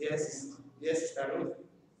 Yes. Yes, Sister Ruth.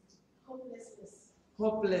 Hopelessness.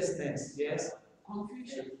 Hopelessness. Yes.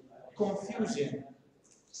 Confusion. Confusion.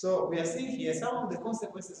 So we are seeing here some of the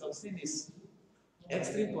consequences of sin is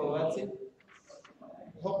extreme poverty,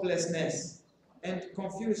 hopelessness, and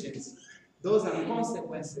confusions. Those are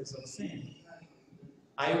consequences of sin.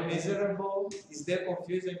 Are you miserable? Is there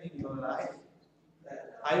confusion in your life?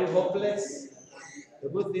 Are you hopeless? The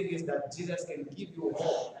good thing is that Jesus can give you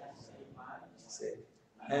hope.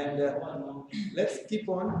 And let's keep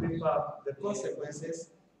on with the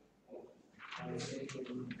consequences.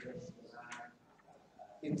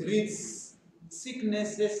 It reads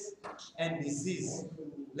sicknesses and disease.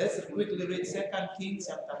 Let's quickly read 2 Kings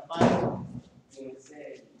chapter 5,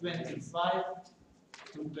 25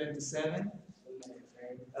 to 27.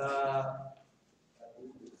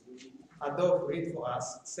 Adolf, read for us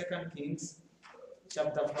 2 Kings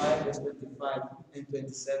chapter 5, verse 25 and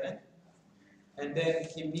 27. And then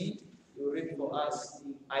Kimi, you read for us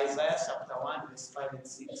Isaiah chapter 1, verse 5 and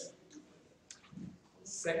 6.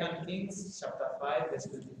 2 Kings chapter 5, verse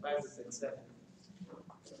 25 to 27.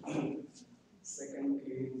 2 Kings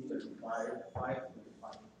 25, 5 to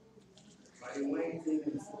 5. But he went in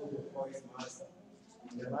and stood before his master.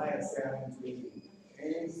 And Elijah said unto him,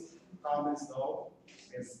 Hence comest thou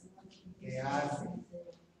as Gehazi?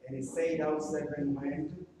 And he said, Thou 7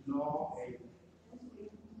 men, no,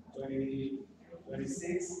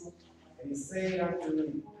 26. And he said unto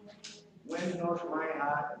him, Went not my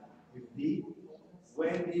heart with thee,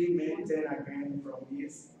 when he may turn again from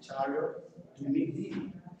his chariot to meet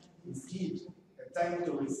thee? Is it a time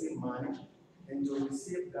to receive money, and to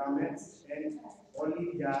receive garments, and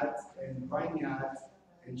olive yards, and vineyards,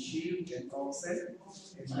 and sheep, and oxen,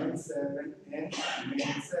 and men servants, and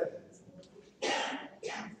men servants?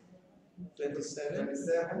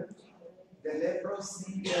 27. The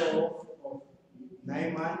leprosy of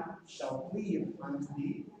Naaman shall cleave unto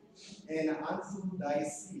thee, and unto thy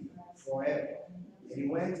seed forever. And he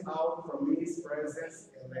went out from his presence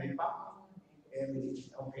a leper,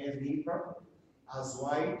 as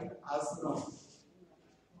white as snow.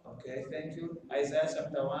 Okay, thank you. Isaiah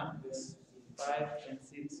chapter 1, verse 5 and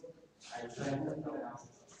 6.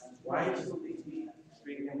 Why should it be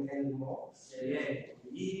stricken anymore? Yea,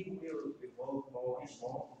 ye will behold more and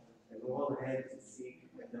more, and the world head is sick,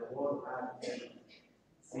 and the world heart heavy.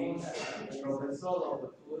 See, from the soul of the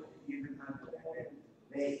foot even unto the head,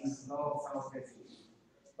 there is no self-effort,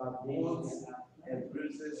 but wounds and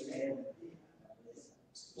bruises and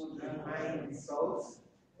put behind souls,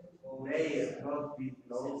 they have not been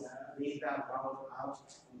lost, neither bound out,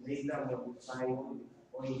 neither modified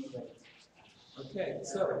or inflamed. Okay,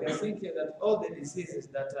 so we are thinking that all the diseases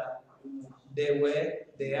that they were,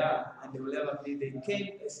 they are, and they will ever be, they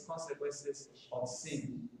came as consequences of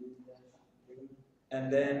sin. And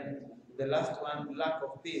then the last one, lack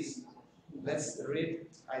of peace. Let's read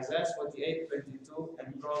Isaiah 48:22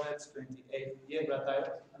 and Proverbs 28. Yeah,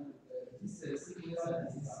 brother. This is sickness and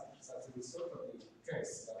disease as a result of the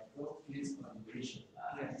curse that God placed on the nation.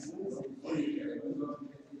 Yes.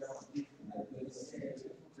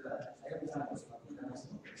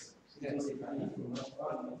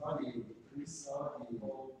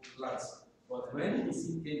 But when the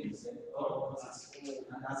sin came, he said, all causes.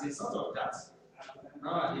 And as a result of that,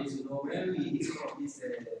 nowadays, when we eat all of this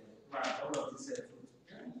plant, all of this fruit,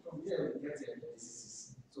 from there we get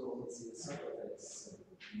diseases. So it's a sort of this.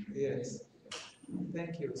 Yes.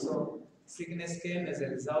 Thank you. So sickness came as a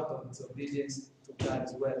result of disobedience to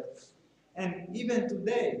God's word. And even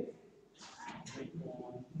today,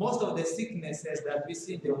 most of the sicknesses that we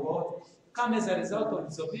see in the world come as a result of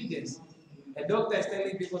disobedience. A doctor is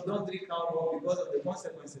telling people don't drink alcohol because of the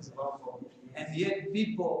consequences of alcohol. And yet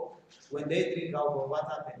people, when they drink alcohol, what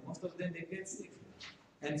happens? Most of them, they get sick.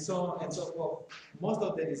 And so on and so forth. Most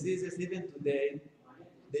of the diseases, even today,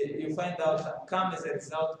 you find out that come as a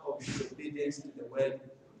result of disobedience to the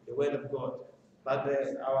word of God. But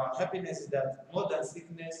our happiness is that more than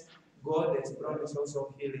sickness, God has promised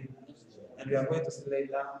also healing. And we are going to see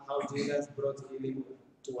later how Jesus brought healing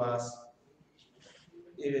to us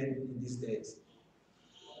even in these days.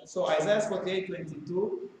 So Isaiah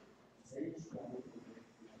 48:22,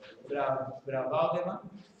 Valdemar,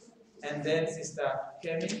 and then Sister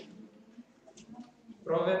Kemi,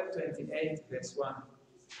 Proverbs 28:1.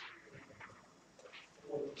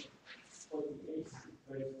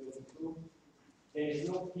 48:22. There is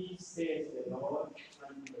no peace, says the Lord,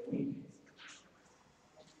 unto the wicked.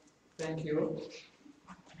 Thank you.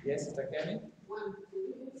 Yes, Sister Kemi?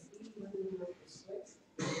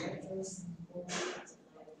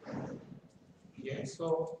 Yeah,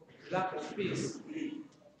 so lack of peace.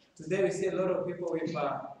 Today we see a lot of people with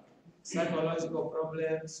psychological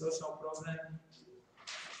problems, social problems.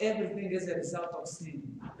 Everything is a result of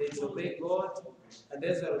sin. They disobey God, and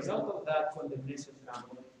as a result of that, condemnation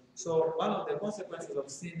comes. So one of the consequences of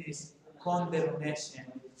sin is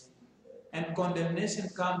condemnation. And condemnation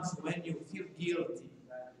comes when you feel guilty.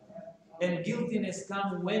 And guiltiness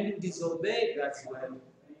comes when you disobey God's word.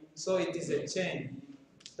 So it is a chain.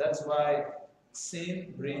 That's why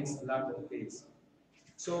sin brings lack of peace.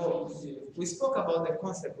 So we spoke about the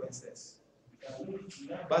consequences.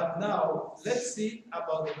 But now let's see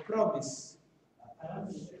about the promise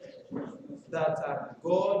that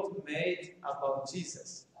God made about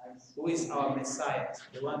Jesus, who is our Messiah,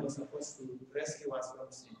 the one who's supposed to rescue us from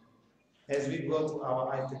sin. As we go to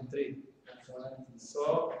our item 3.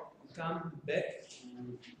 So come back.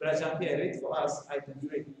 Brother Jean-Pierre, read for us item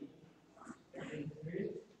 3.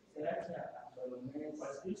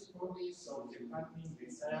 But this promise of the coming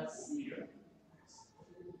Messiah here.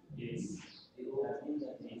 Yes.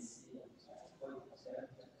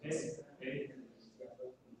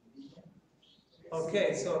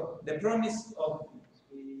 Okay, so the promise of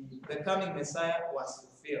the coming Messiah was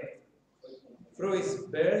fulfilled through his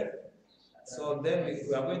birth. So then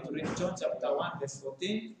we are going to read John chapter 1, verse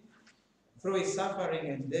 14. Through his suffering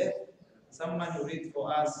and death, someone will read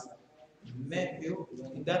for us Matthew,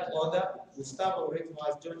 in that order. Gustavo will read for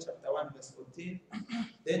us John chapter 1, verse 14.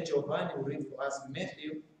 Then Giovanni will read for us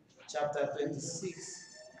Matthew chapter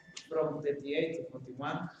 26, from 38 to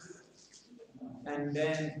 41. And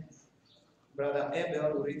then Brother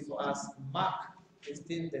Abel will read for us Mark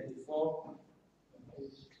 15:34.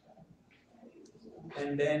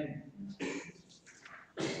 And then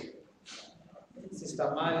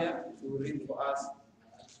Sister Malia will read for us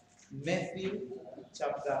Matthew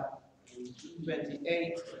chapter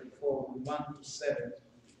 28, from 1 to 7.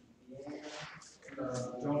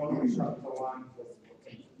 John chapter 1, verse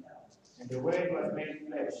 14. And the word was made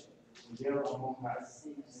flesh and dwelt among us.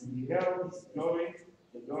 And we beheld his glory,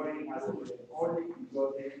 the glory as of the only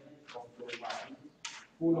begotten of the Father,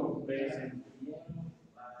 full of grace and truth.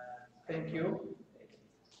 Thank you.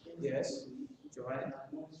 Yes, Giovanni.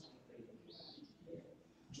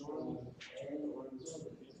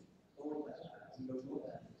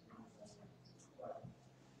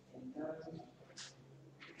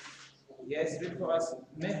 Yes, read for us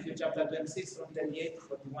Matthew chapter 26 from 38 to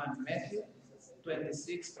 41. Matthew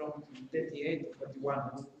 26 from 38 to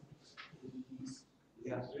 41.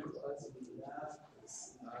 Yeah, read for us.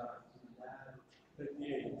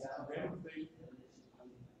 38. Then they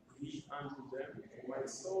he unto them, my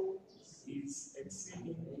soul is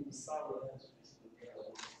exceeding sorrow,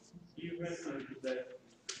 even unto death.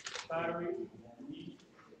 Tarry ye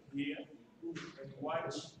here and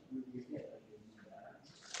watch with me.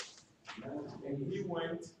 And he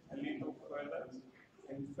went a little further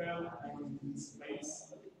and fell on his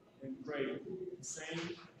face and prayed, saying,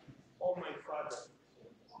 O my Father,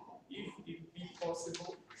 if it be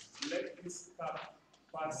possible, let this cup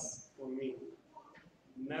pass from me.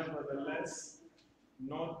 Nevertheless,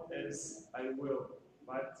 not as I will,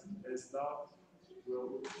 but as thou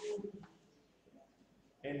wilt.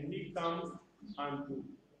 And he comes unto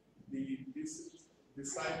the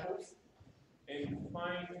disciples and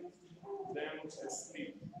find them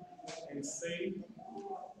asleep, and say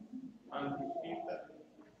unto Peter,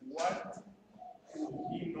 what could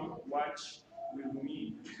he not watch with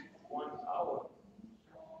me 1 hour?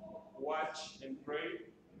 Watch and pray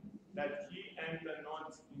that ye enter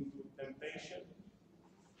not into temptation.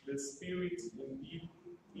 The spirit indeed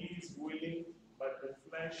is willing, but the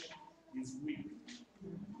flesh is weak.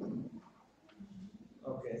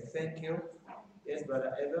 Okay, thank you. Yes,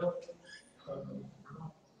 Brother Abel.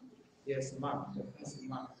 Yes, Mark.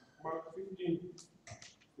 Mark. Mark 15,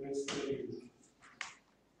 verse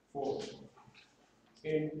 4.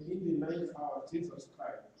 And in the ninth hour, Jesus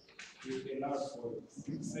cried with a loud voice,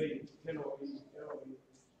 saying, Elohim, Elohim,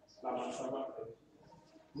 lama sabachthani,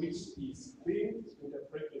 which is being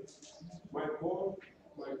interpreted, my God,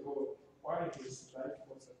 why hast thou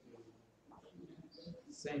forsaken me?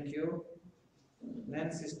 Thank you.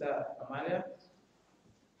 Then Sister Amalia.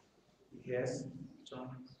 Yes, John.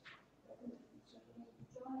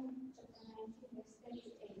 John chapter 19, verse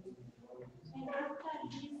 38. And after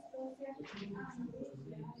this, Joseph and Mary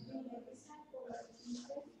had been a disciple of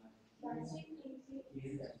Jesus, but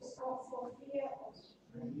secretly for fear of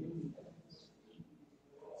the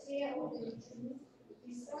Jews,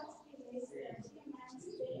 besought Pilate that he might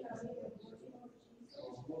stay away the body of Jesus,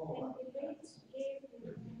 and Pilate gave him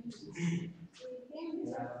permission. They came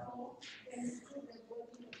therefore and took the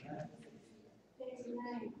body of Jesus.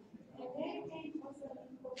 39. And there came also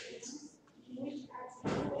Nicodemus, which at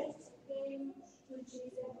first came to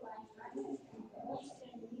Jesus by night and brought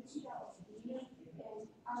a mixture of meat and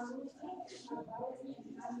almond about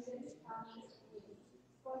 100 pounds weight.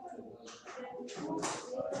 40. Then took the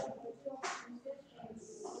body of Jesus and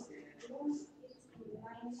washed it in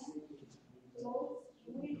linen clothes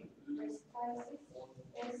with the spices,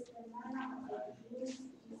 as the manner of the Jews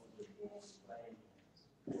is prepared.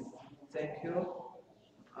 Thank you.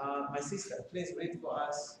 My sister, please read for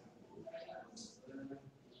us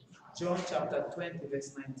John chapter 20,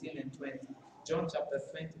 verse 19 and 20. John chapter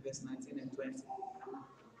 20, verse 19 and 20.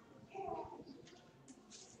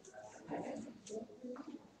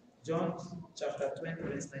 John chapter 20,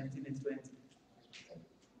 verse 19 and 20.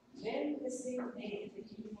 Then the same day the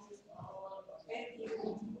evening at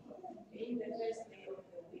evening, being the first day of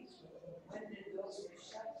the week, when the doors were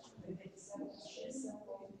shut, when the disciples were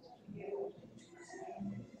assembled to hear of the Jews,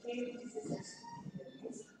 came Jesus and stood in the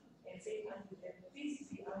midst, and said unto them, Peace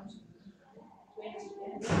be unto you. 20.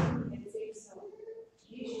 And then he had said so,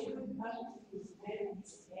 he should unto his bed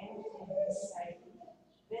his hand and his side.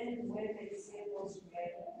 Then when the disciples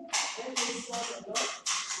read, then they saw the Lord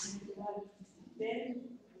in blood.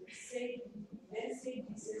 Then said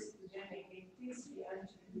Jesus to them again, Peace be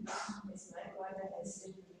unto you, as my Father has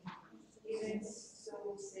said to me, even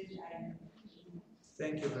so said I.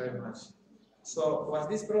 Thank you very much. So, was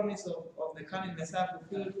this promise of the coming Messiah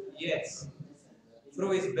fulfilled? Yes.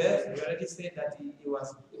 Through his birth, we already said that he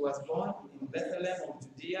was born in Bethlehem of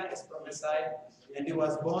Judea as prophesied, and he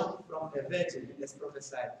was born from a virgin as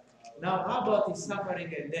prophesied. Now, how about his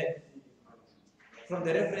suffering and death? From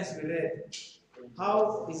the reference we read,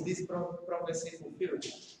 how is this prophecy fulfilled?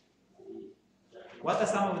 What are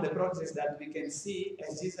some of the prophecies that we can see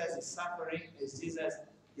as Jesus is suffering, as Jesus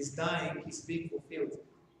is dying, is being fulfilled?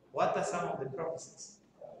 What are some of the prophecies?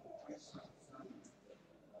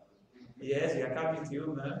 Yes, we are coming to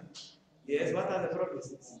you, ma'am. Yes, what are the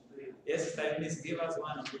prophecies? Yes, please give us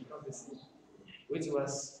one of the prophecies, which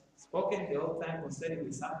was spoken the whole time concerning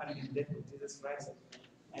the suffering and death of Jesus Christ,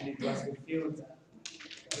 and it was fulfilled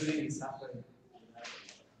during his suffering.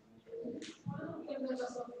 One of them was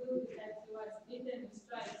fulfilled that he was beaten with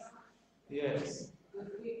stripes. Yes. With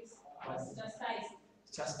whips, was chastised.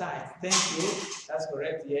 Chastised. Thank you. That's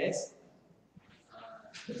correct. Yes.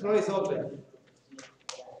 The floor is open.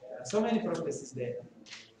 There are so many prophecies there.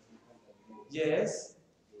 Yes.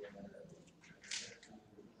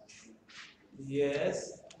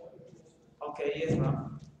 Yes. Okay, yes,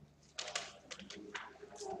 ma'am.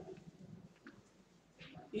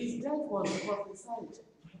 His death was prophesied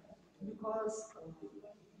because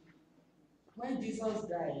when Jesus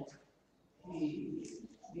died,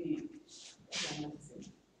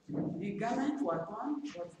 the garment were torn,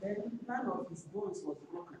 but then none of his bones was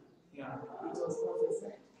broken. Yeah. It was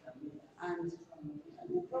prophesied. And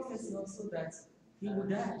the prophecy also that he would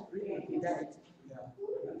die, really, he died. Yeah.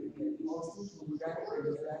 He was told he would die, and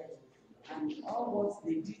he died. And all what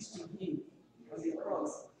they did to him on the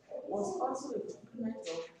cross was also a fulfillment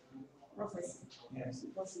of prophecy. Yes.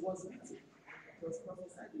 Because he was beaten. It was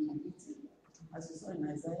prophesied in the beating, as we saw in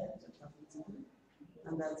Isaiah chapter 53,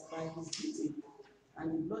 and that by his beating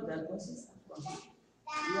and the blood that gushes from him,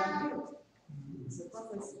 we are healed. It's a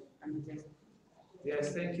prophecy and a death.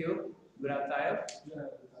 Yes, thank you. Brother Tayo. Yeah,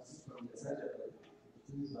 from the Isaiah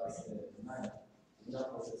verse 9, without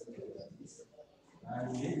processing this.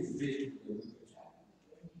 And he is big,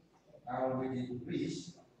 and with the rich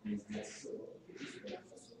is the soul.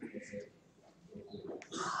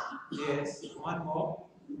 Yes, one more.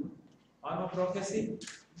 One more prophecy.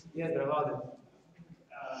 Yes, Brother.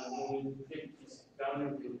 When we take his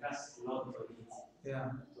garment, we cast not on it.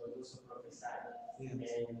 Yeah. So it also prophesied.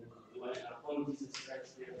 Yes. And when upon Jesus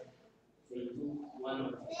Christ here, they took one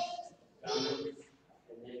of his garments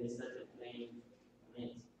and then they started playing on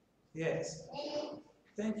it. Yes.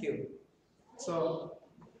 Thank you. So,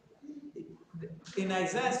 in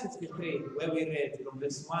Isaiah 53, where we read from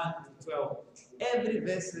verse 1 to 12, every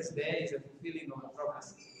verse there is a fulfilling of a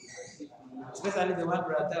prophecy. Especially the one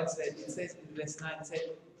Brother said, it says in verse 9, it said,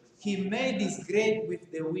 he made his grave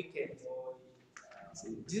with the wicked.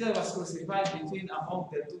 See, Jesus was crucified between among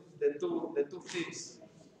the two thieves,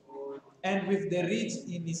 and with the rich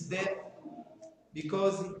in his death,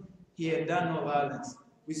 because he had done no violence.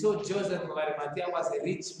 We saw Joseph of Arimathea was a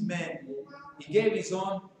rich man. He gave his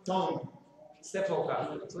own tomb,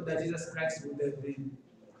 sepulchre, so that Jesus Christ would have been,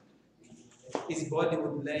 his body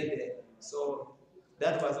would lay there. So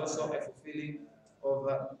that was also a fulfilling of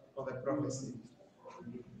a prophecy.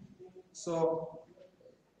 So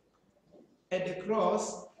at the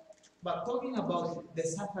cross, but talking about the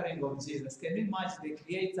suffering of Jesus, can you imagine the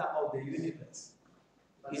creator of the universe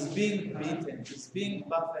is being beaten, is being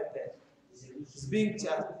buffeted, is being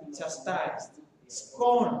chastised,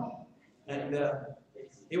 scorned, and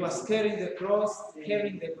he was carrying the cross, he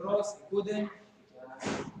couldn't.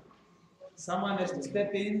 Someone has to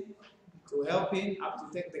step in to help him up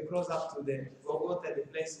to take the cross up to the Golgotha, the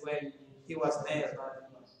place where he was nailed.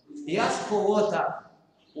 He asked for water.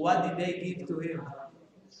 What did they give to him?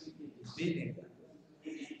 Vinegar.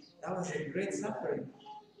 That was a great suffering.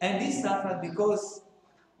 And he suffered because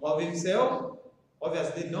of himself?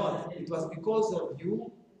 Obviously not. It was because of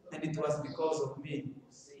you, and it was because of me.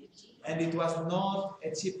 And it was not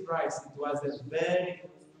a cheap price. It was a very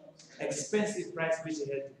expensive price which he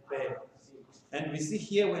had to pay. And we see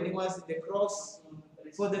here when he was in the cross,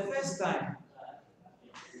 for the first time,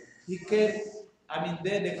 he carried,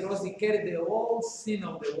 the cross, he carried the whole sin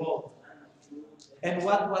of the world. And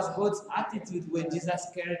what was God's attitude when Jesus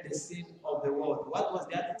carried the sin of the world? What was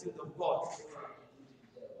the attitude of God?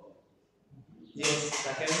 Yes,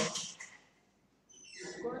 second.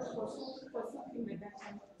 God forsook him at that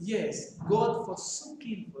time. Yes, God forsook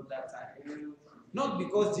him for that time. Not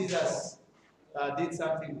because Jesus did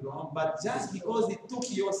something wrong, but just because he took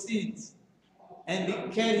your sins and he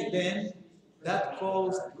carried them, that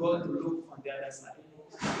caused God to look on the other side.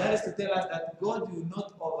 That is to tell us that God will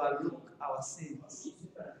not overlook our sins.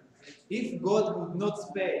 If God would not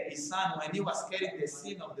spare his son when he was carrying the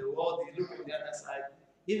sin of the world, he looked on the other side,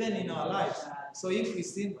 even in our lives. So if we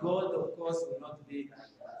sin, God, of course, will not be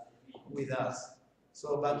with us.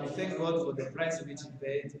 So, but we thank God for the price which he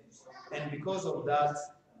paid. And because of that,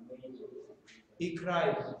 he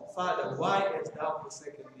cried, Father, why hast thou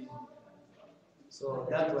forsaken me? So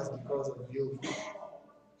that was because of you.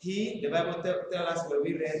 The Bible tells us where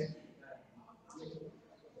we read,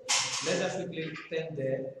 let us quickly turn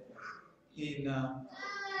there in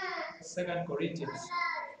 2 Corinthians.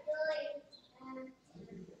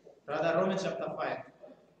 Rather, Romans chapter 5.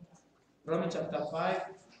 Romans chapter 5.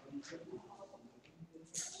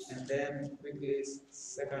 And then quickly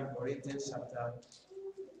 2 Corinthians chapter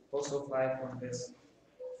also 5 from verse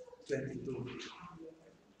 22.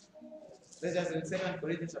 Let's just read 2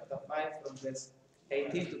 Corinthians chapter 5 from verse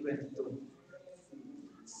 18 to 22.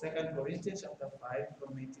 2 Corinthians chapter 5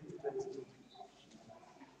 from 18 to 22.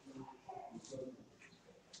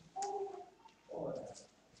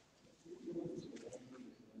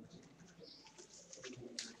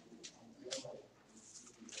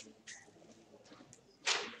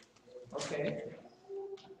 Okay.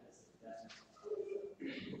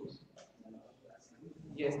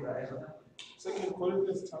 Yes, brother. 2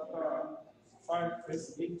 Corinthians chapter 5,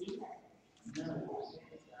 verse 18.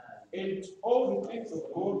 And all the things of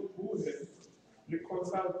God who has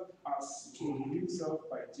reconciled us to himself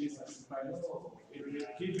by Jesus Christ and has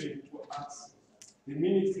given to us the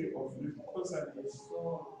ministry of reconciliation.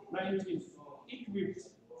 19. It with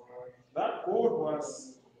that God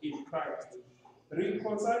was in Christ,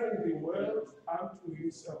 reconciling the world unto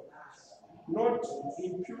himself, not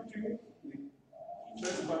imputing the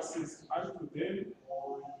trespasses unto them,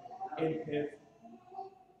 and hath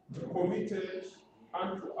committed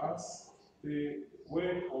unto us the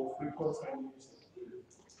word of reconciliation.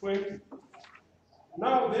 20.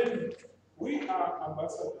 Now then, we are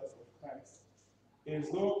ambassadors of Christ, as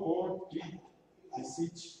though God did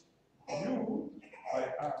beseech you by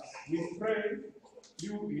us. We pray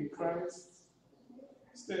you in Christ's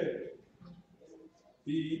stead,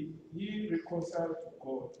 be ye reconciled to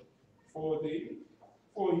God, for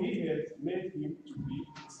he has made him to be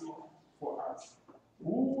sin for us,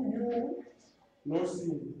 who knew no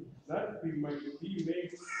sin, that we might be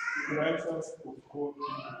made the righteousness of God.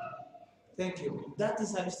 Thank you. That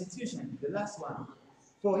is substitution, the last one.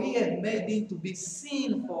 For he had made him to be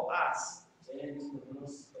sin for us,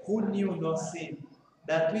 who knew no sin,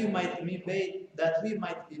 that we might be made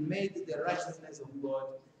the righteousness of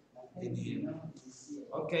God in him.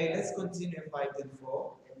 Okay, let's continue in item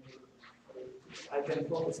 4. Item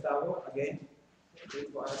 4, Gustavo, again. Read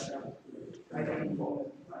for us. Item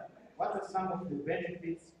 4. What are some of the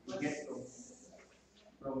benefits we get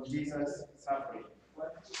from Jesus' suffering?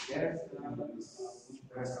 Death and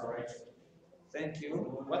resurrection. Thank you.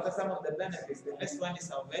 What are some of the benefits? The first one is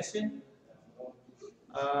salvation.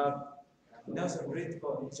 Nelson, read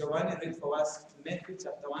for Giovanni, read for us Matthew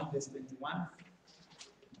chapter 1, verse 21.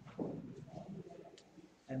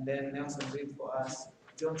 And then Nelson, read for us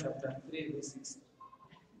John chapter 3, verse 6.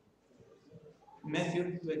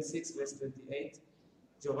 Matthew 26, verse 28.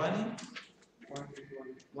 Giovanni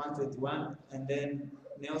 121. And then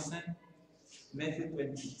Nelson, Matthew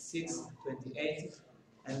 26, 28.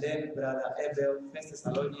 And then Brother Abel, 1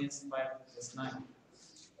 Thessalonians 5, verse 9.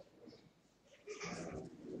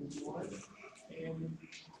 And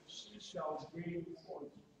she shall bring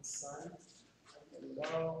forth a son, and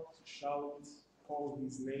thou shalt call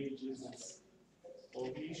his name Jesus, for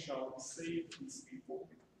he shall save his people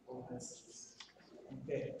from their sins.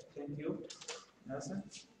 Okay, thank you. Nelson?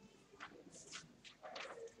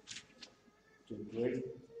 28.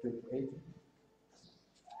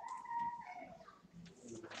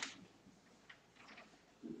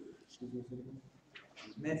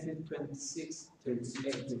 Matthew 26,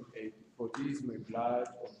 28. For this is my blood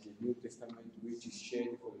of the New Testament, which is shed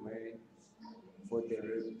for men for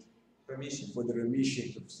the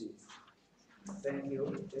remission of sins. Thank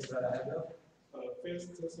you. Yes, Brother Abel. 1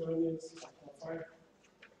 Thessalonians chapter 5,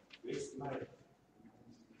 verse 9.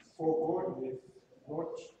 For God hath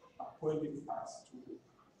not appointed us to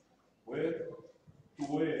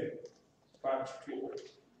word, but to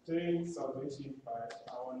obtain salvation by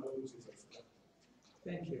our Lord Jesus Christ.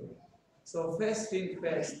 Thank you. So first thing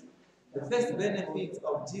first, the first benefit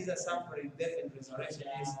of Jesus' suffering, death, and resurrection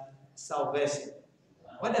is salvation.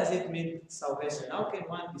 What does it mean, salvation? How can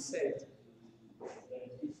one be saved?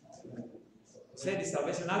 Said is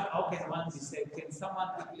salvation. How can one be saved? Can someone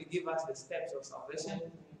quickly give us the steps of salvation?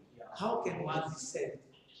 How can one be saved?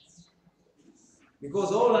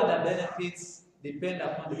 Because all other benefits depend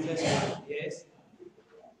upon the first one. Yes?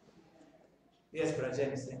 Yes, Brother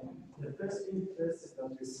James. The first thing first is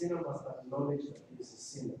that the sinner must acknowledge that he is a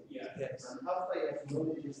sinner. Yes. And after he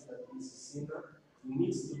acknowledges that he is a sinner, he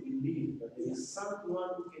needs to believe that there is someone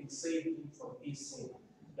who can save him from his sin.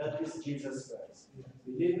 That is Jesus Christ.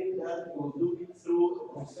 Believing that he will do it through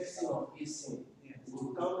a confessing of his sin. He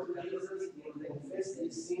will come to Jesus, he will confess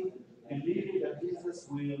his sin, believing that Jesus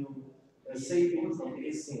will save him from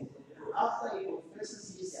his sin. After he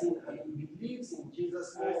confesses his sin and he believes in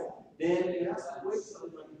Jesus Christ, then he has to wait for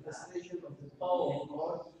the manifestation of the power of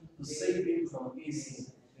God to save him from his sin.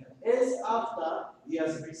 As after he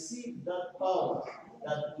has received that power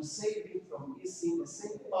that will save him from his sin, the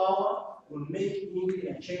same power will make him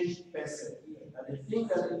a changed person. And the thing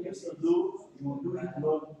that he used to do, he will do it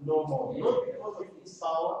no more. Not because of his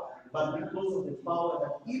power, but because of the power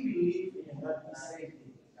that he believed and that he saved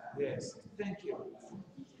him. Yes. Thank you.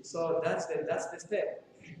 So that's the step.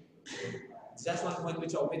 just one point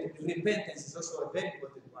which I'll make. Repentance is also a very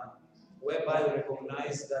important one, whereby you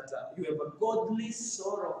recognize that you have a godly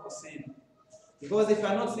sorrow for sin. Because if you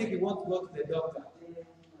are not sick, you won't go to the doctor.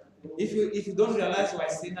 If you don't realize you are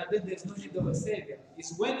a sinner, then there's no need of a savior.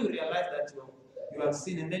 It's when you realize that you have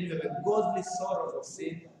sinned, and then you have a godly sorrow for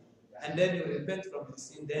sin, and then you repent from your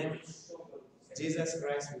sin, then Jesus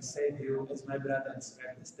Christ will save you, as my brother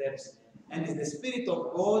described the steps. And it's the Spirit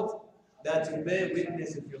of God that will bear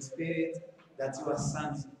witness with your spirit that you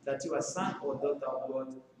are son or daughter of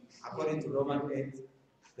God, according to Romans 8,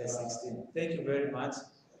 verse 16. Thank you very much.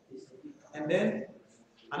 And then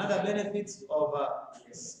another benefit of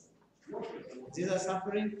Jesus'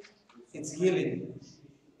 suffering, it's healing.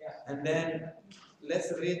 And then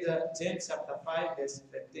let's read James chapter 5, verse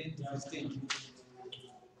 13 to 15.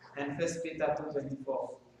 And 1 Peter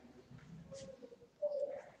 2:24.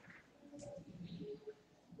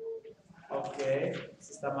 Okay,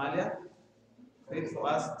 Sister Malia, read for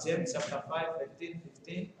us James chapter 5, 13,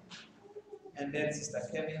 15. And then Sister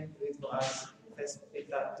Kevin, read for us 1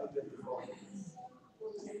 Peter 2:24.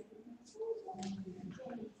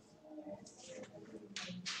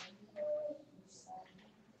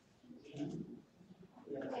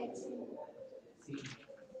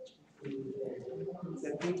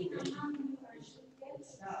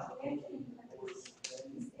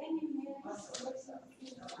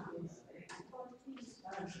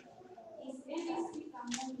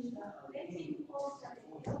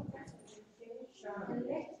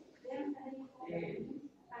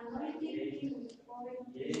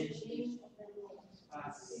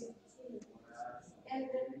 And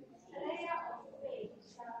the prayer of faith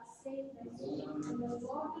shall save the soul, and the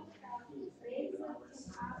Lord shall raise him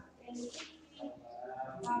up, and if he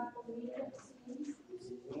have committed sins,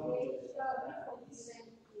 they shall be forgiven.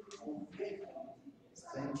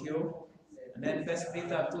 Thank you. And then 1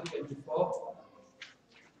 Peter 2:24.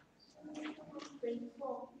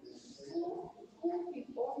 24. Who his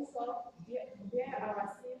own self bear our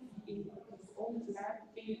sins in his own blood,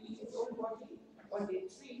 in his own body, on the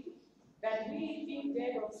tree, that we, being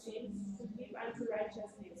dead of sins, could live unto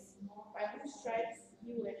righteousness, by whose stripes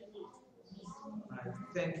you were healed. Right.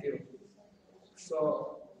 Thank you.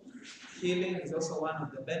 So, healing is also one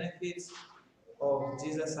of the benefits of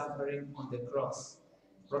Jesus suffering on the cross.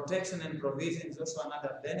 Protection and provision is also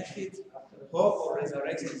another benefit. Hope of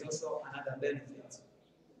resurrection is also another benefit.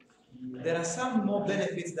 There are some more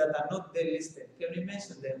benefits that are not there listed. Can we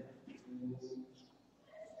mention them?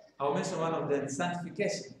 I'll mention one of them,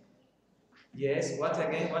 sanctification. Yes, what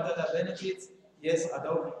again? What are the benefits? Yes,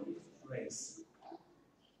 adult grace.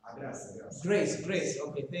 Grace.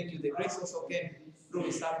 Okay, thank you. The grace also came through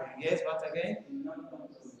his suffering. Yes, what again?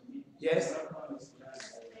 Yes.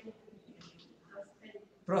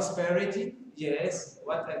 Prosperity. Yes.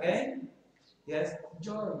 What again? Yes.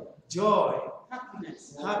 Joy.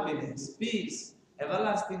 Happiness. Peace.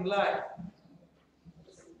 Everlasting life.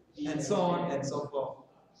 And so on and so forth.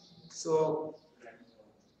 So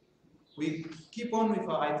we keep on with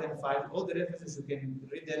our item 5. All the references you can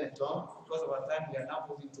read them at home. Because of our time, we are now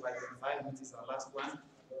moving to item 5, which is our last one.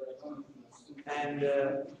 And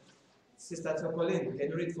Sister Chocolate, can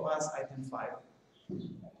you read for us item 5?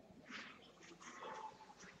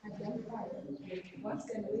 Item 5. What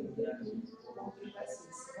can we do to give us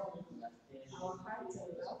his own? Our hearts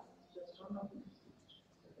and love, the throne of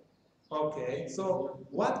God. Okay, so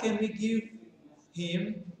what can we give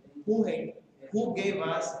him who gave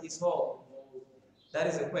us his whole? That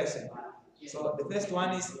is the question. So the first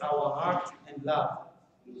one is our heart and love.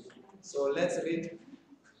 So let's read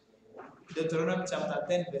Deuteronomy chapter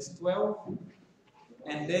 10 verse 12.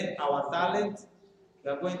 And then our talent,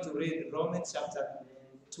 we are going to read Romans chapter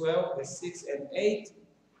 12 verse 6 and 8.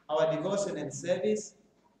 Our devotion and service,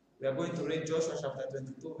 we are going to read Joshua chapter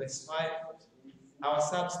 22 verse 5. Our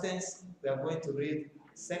substance, we are going to read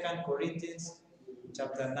 2 Corinthians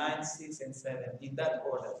chapter 9, 6, and 7, in that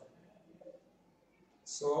order.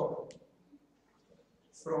 So,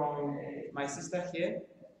 from my sister here,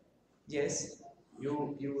 yes,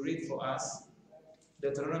 you read for us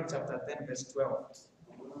Deuteronomy chapter 10, verse 12.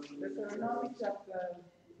 Deuteronomy chapter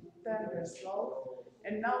 10, verse 12.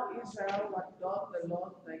 And now Israel, what doth the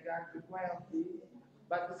Lord thy God require of thee,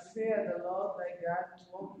 but to fear the Lord thy God, to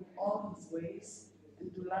walk in all his ways, and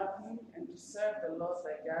to love him, and to serve the Lord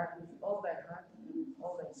thy God with all thy heart and with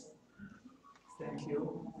all thy soul. Thank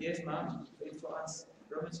you. Yes, ma'am. Read for us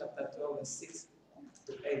Romans chapter 12, verse 6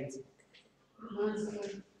 to 8. Romans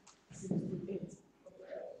 12, 6 to 8.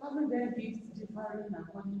 Having then gifts differing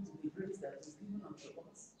according to the grace that is given unto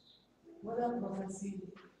us, whether prophecy,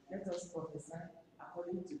 let us prophesy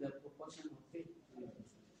according to the proportion of faith,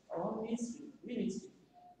 or mystery,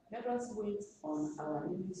 on our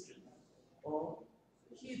ministry, or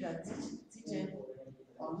he that teacheth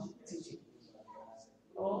on teaching,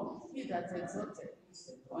 or he that exhorteth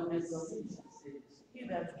on exhortation, he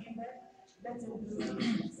that giveth, let him do it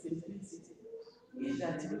with simplicity, he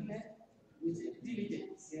that ruleth with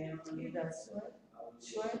diligence, he that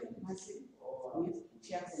showeth mercy with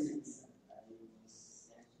cheerfulness.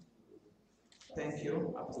 Thank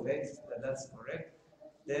you. Up to date, that's correct.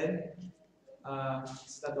 Then,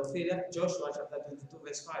 Sister Ophelia, Joshua chapter 22,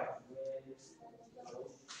 verse 5.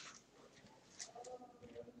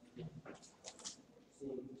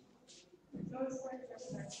 Joshua chapter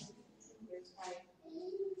 22, verse 5.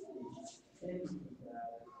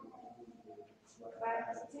 But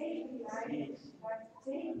take delight,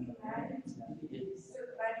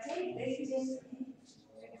 diligently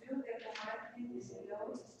to do the commandments of the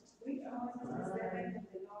Lord, which Moses the servant of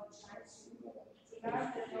the Lord charged you, to love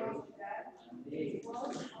the Lord your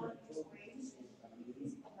God, to walk on his ways and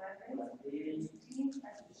his commandments, to keep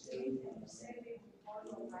and to shade and to serve him with all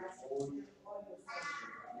your heart and with all your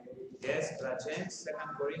soul. Yes, Brother James, 2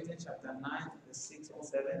 Corinthians chapter 9, verse 6 and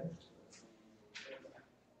 7.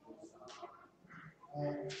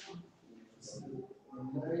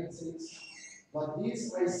 But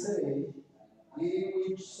this I say, he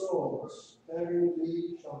which sows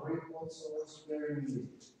sparingly shall reap also sparingly,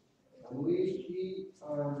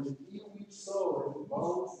 and he which soweth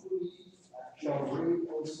bountifully shall reap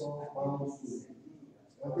also bountifully.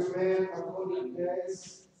 Every man according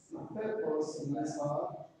as a purpose in his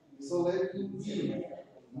heart, so let him give,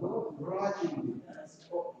 not grudgingly,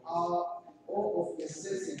 or of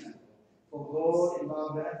necessity, for God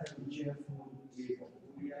loveth a cheerful giver.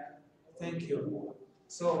 Thank you.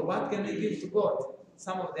 So, what can we give to God?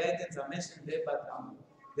 Some of the items are mentioned there, but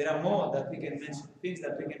there are more that we can mention, things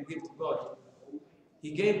that we can give to God.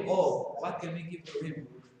 He gave all. What can we give to Him?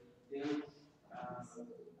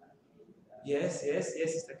 Yes,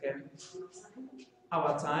 Sister Kevin.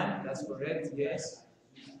 Our time, that's correct, yes.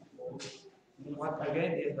 What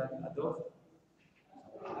again? Yes, but Adolf.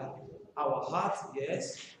 Our heart,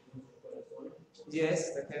 yes. Yes,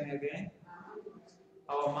 Sister Kevin again.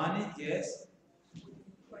 Our money, yes.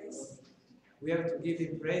 We have to give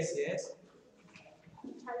Him praise, yes.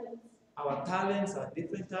 Our talents, our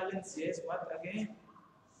different talents, yes. What again?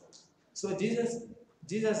 So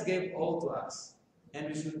Jesus gave all to us, and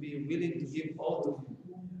we should be willing to give all to Him,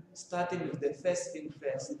 starting with the first thing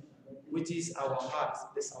first, which is our heart,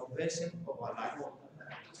 the salvation of our life.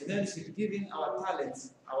 And then we should give Him our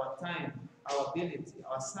talents, our time, our ability,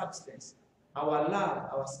 our substance, our love,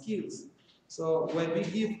 our skills. So when we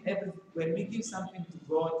give something to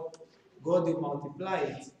God, God will multiply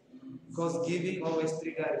it, because giving always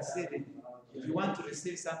triggers receiving. If you want to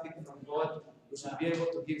receive something from God, we should be able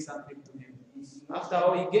to give something to Him. After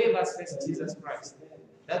all, He gave us first Jesus Christ.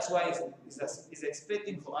 That's why He's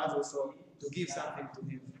expecting for us also to give something to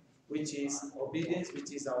Him, which is obedience,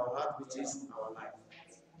 which is our heart, which is our life.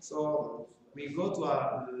 So we go to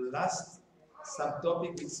our last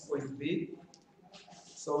subtopic, which is point B.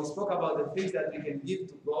 So we spoke about the things that we can give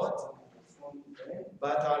to God,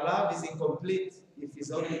 but our love is incomplete if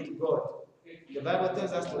it's only to God. The Bible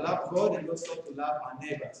tells us to love God and also to love our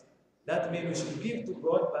neighbors. That means we should give to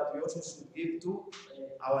God, but we also should give to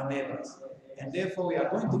our neighbors. And therefore, we are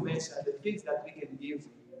going to mention the things that we can give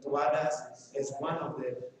to others as one of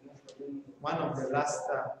the last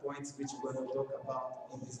points which we're going to talk about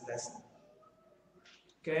in this lesson.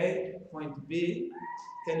 Okay, point B.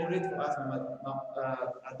 Can you read for us,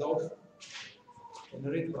 Adolf? Can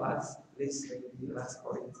you read for us, please, the last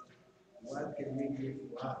point? What can we give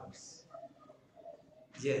to others?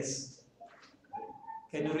 Yes.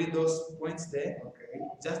 Can you read those points there? Okay.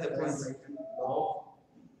 Just the points. Love,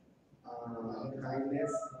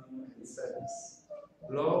 kindness, and service.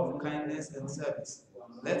 Love, kindness, and service.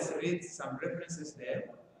 Let's read some references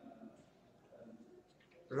there.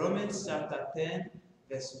 Romans chapter 10,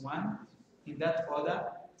 verse 1. In that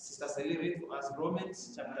order, Sister Sally read for us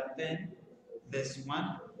Romans chapter 10, verse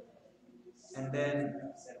 1. And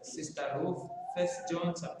then Sister Ruth, 1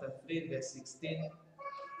 John chapter 3, verse 16.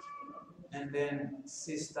 And then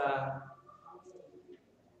Sister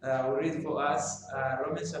will read for us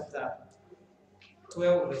Romans chapter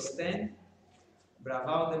 12, verse 10. Brother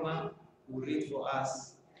Valdemar will read for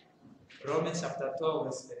us Romans chapter 12,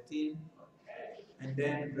 verse 13. And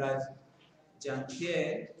then Brother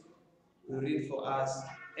Jean-Pierre will read for us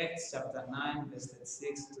Acts chapter 9, verse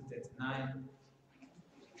 36 to 39.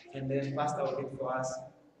 And then Pastor will read for us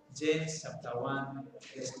James chapter 1,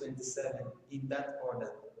 verse 27, in that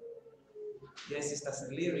order. Yes, Sister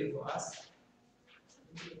Sally, read for us.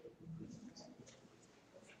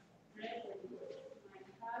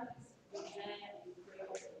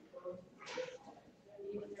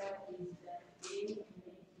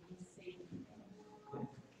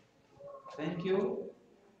 Thank you.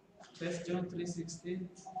 1 John 3:16.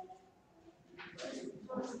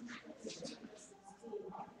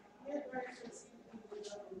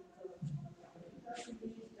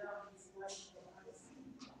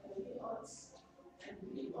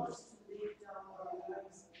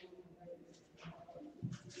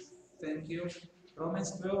 Thank you.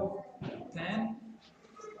 Romans 12:10.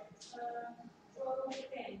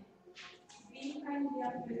 12:10. Be kindly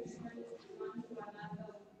affectionate one to another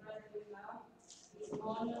with brotherly love, with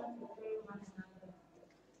honor, obey one another.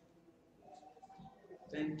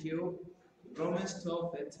 Thank you. Romans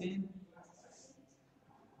 12:13.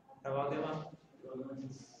 Ravadeva.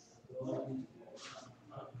 Romans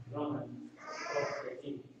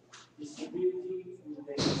 12:13. Distributing the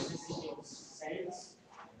necessity of saints,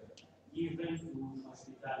 given to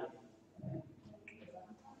hospitality.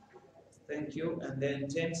 Thank you. And then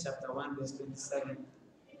James chapter 1, verse 27.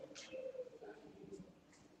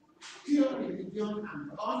 Pure religion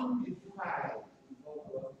and undefiled before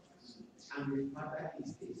God and the Father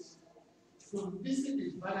is this. To visit the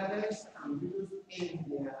fatherless and widows in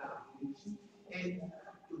their affliction and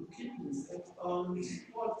to keep himself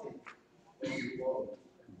unspotted from the world.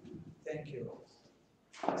 Thank you.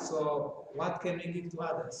 So, what can we give to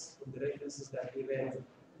others from the references that we read?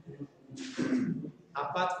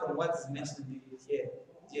 Apart from what is mentioned here.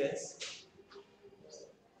 Yes.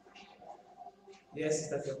 Yes,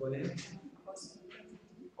 Sister Colin.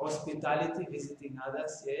 Hospitality, visiting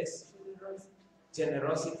others. Yes.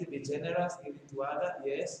 Generosity, be generous, giving to others.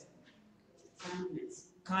 Yes.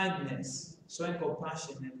 Kindness, showing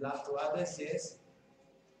compassion and love to others. Yes.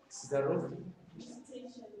 Sister Ruth.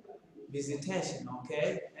 Visitation.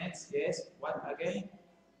 Okay. Next. Yes. What again?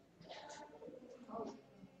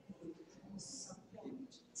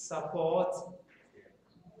 Support.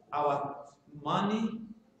 Our money.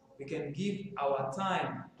 We can give our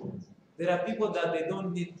time. There are people that they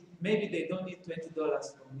don't need, maybe they don't need $20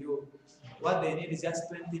 from you. What they need is just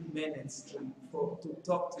 20 minutes to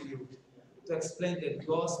talk to you, to explain the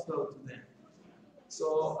gospel to them.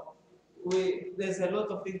 So there's a lot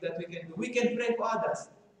of things that we can do. We can pray for others.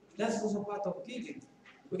 That's also part of giving.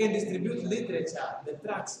 We can distribute literature, the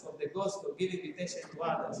tracts of the gospel, give invitation to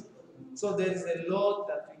others. So there is a lot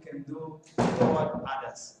that we can do toward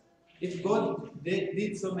others. If God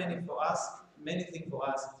did so many for us, many things for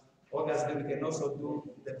us, obviously we can also do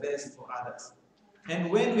the best for others. And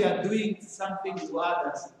when we are doing something to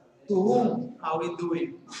others, to whom are we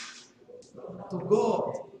doing? To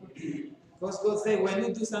God. Because God said, when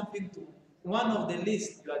you do something to one of the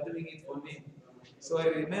least, you are doing it for me. So I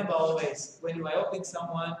remember always, when you are helping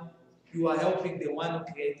someone, you are helping the one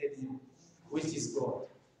who created you, which is God.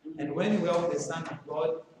 And when you help the Son of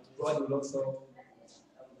God, God will also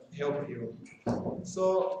help you.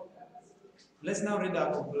 So let's now read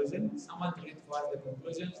our conclusion. Someone to read for us the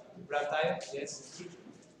conclusion. Brother, yes.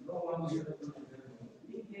 No one will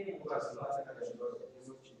who has lost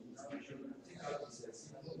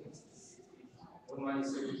one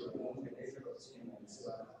is able to move the nature of sin and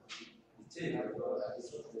so on. The tale of God that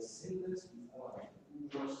is the sinless one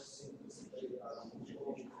who was sinless.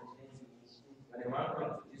 When a man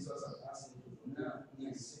comes to Jesus and asks him to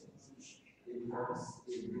forgive his sins, he becomes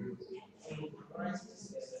a believer. Christ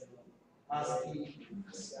says, asking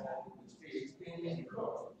with faith in the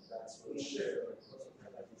blood that will shed because of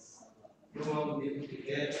Christ. No one will be able to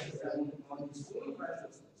get on his own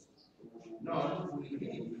righteousness. None will be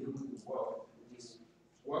able to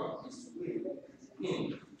work his way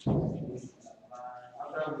in.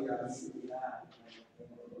 After we are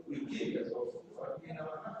we give the love of God in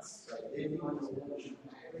our hearts.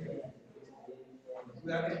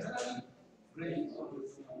 We are eternally grateful.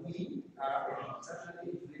 We are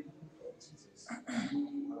eternally grateful for Jesus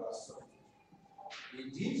being our son. He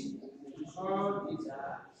did all it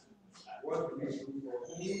what we do for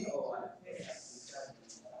him or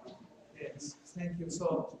Yes, thank you.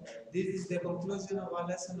 So this is the conclusion of our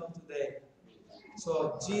lesson of today.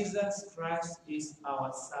 So Jesus Christ is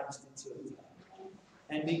our substitute.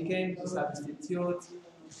 And he came to substitute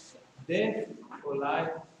death for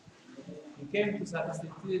life. He came to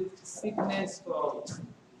substitute sickness for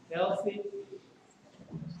healthy.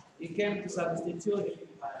 He came to substitute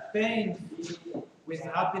pain with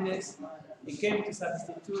happiness. He came to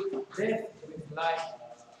substitute death with life.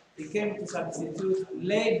 He came to substitute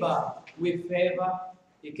labor with favor.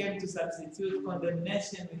 He came to substitute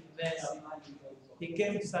condemnation with mercy. He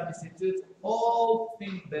came to substitute all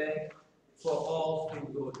things bad for all things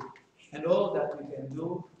good. And all that we can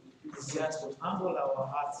do is just to humble our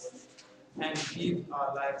hearts and give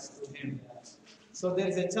our lives to him. So there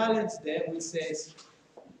is a challenge there which says,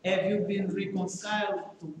 Have you been reconciled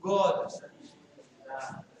to God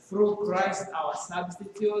through Christ our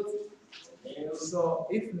substitute? So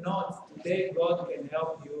if not, today God can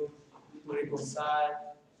help you to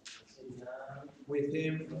reconcile with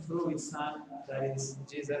Him through His Son, that is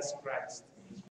Jesus Christ.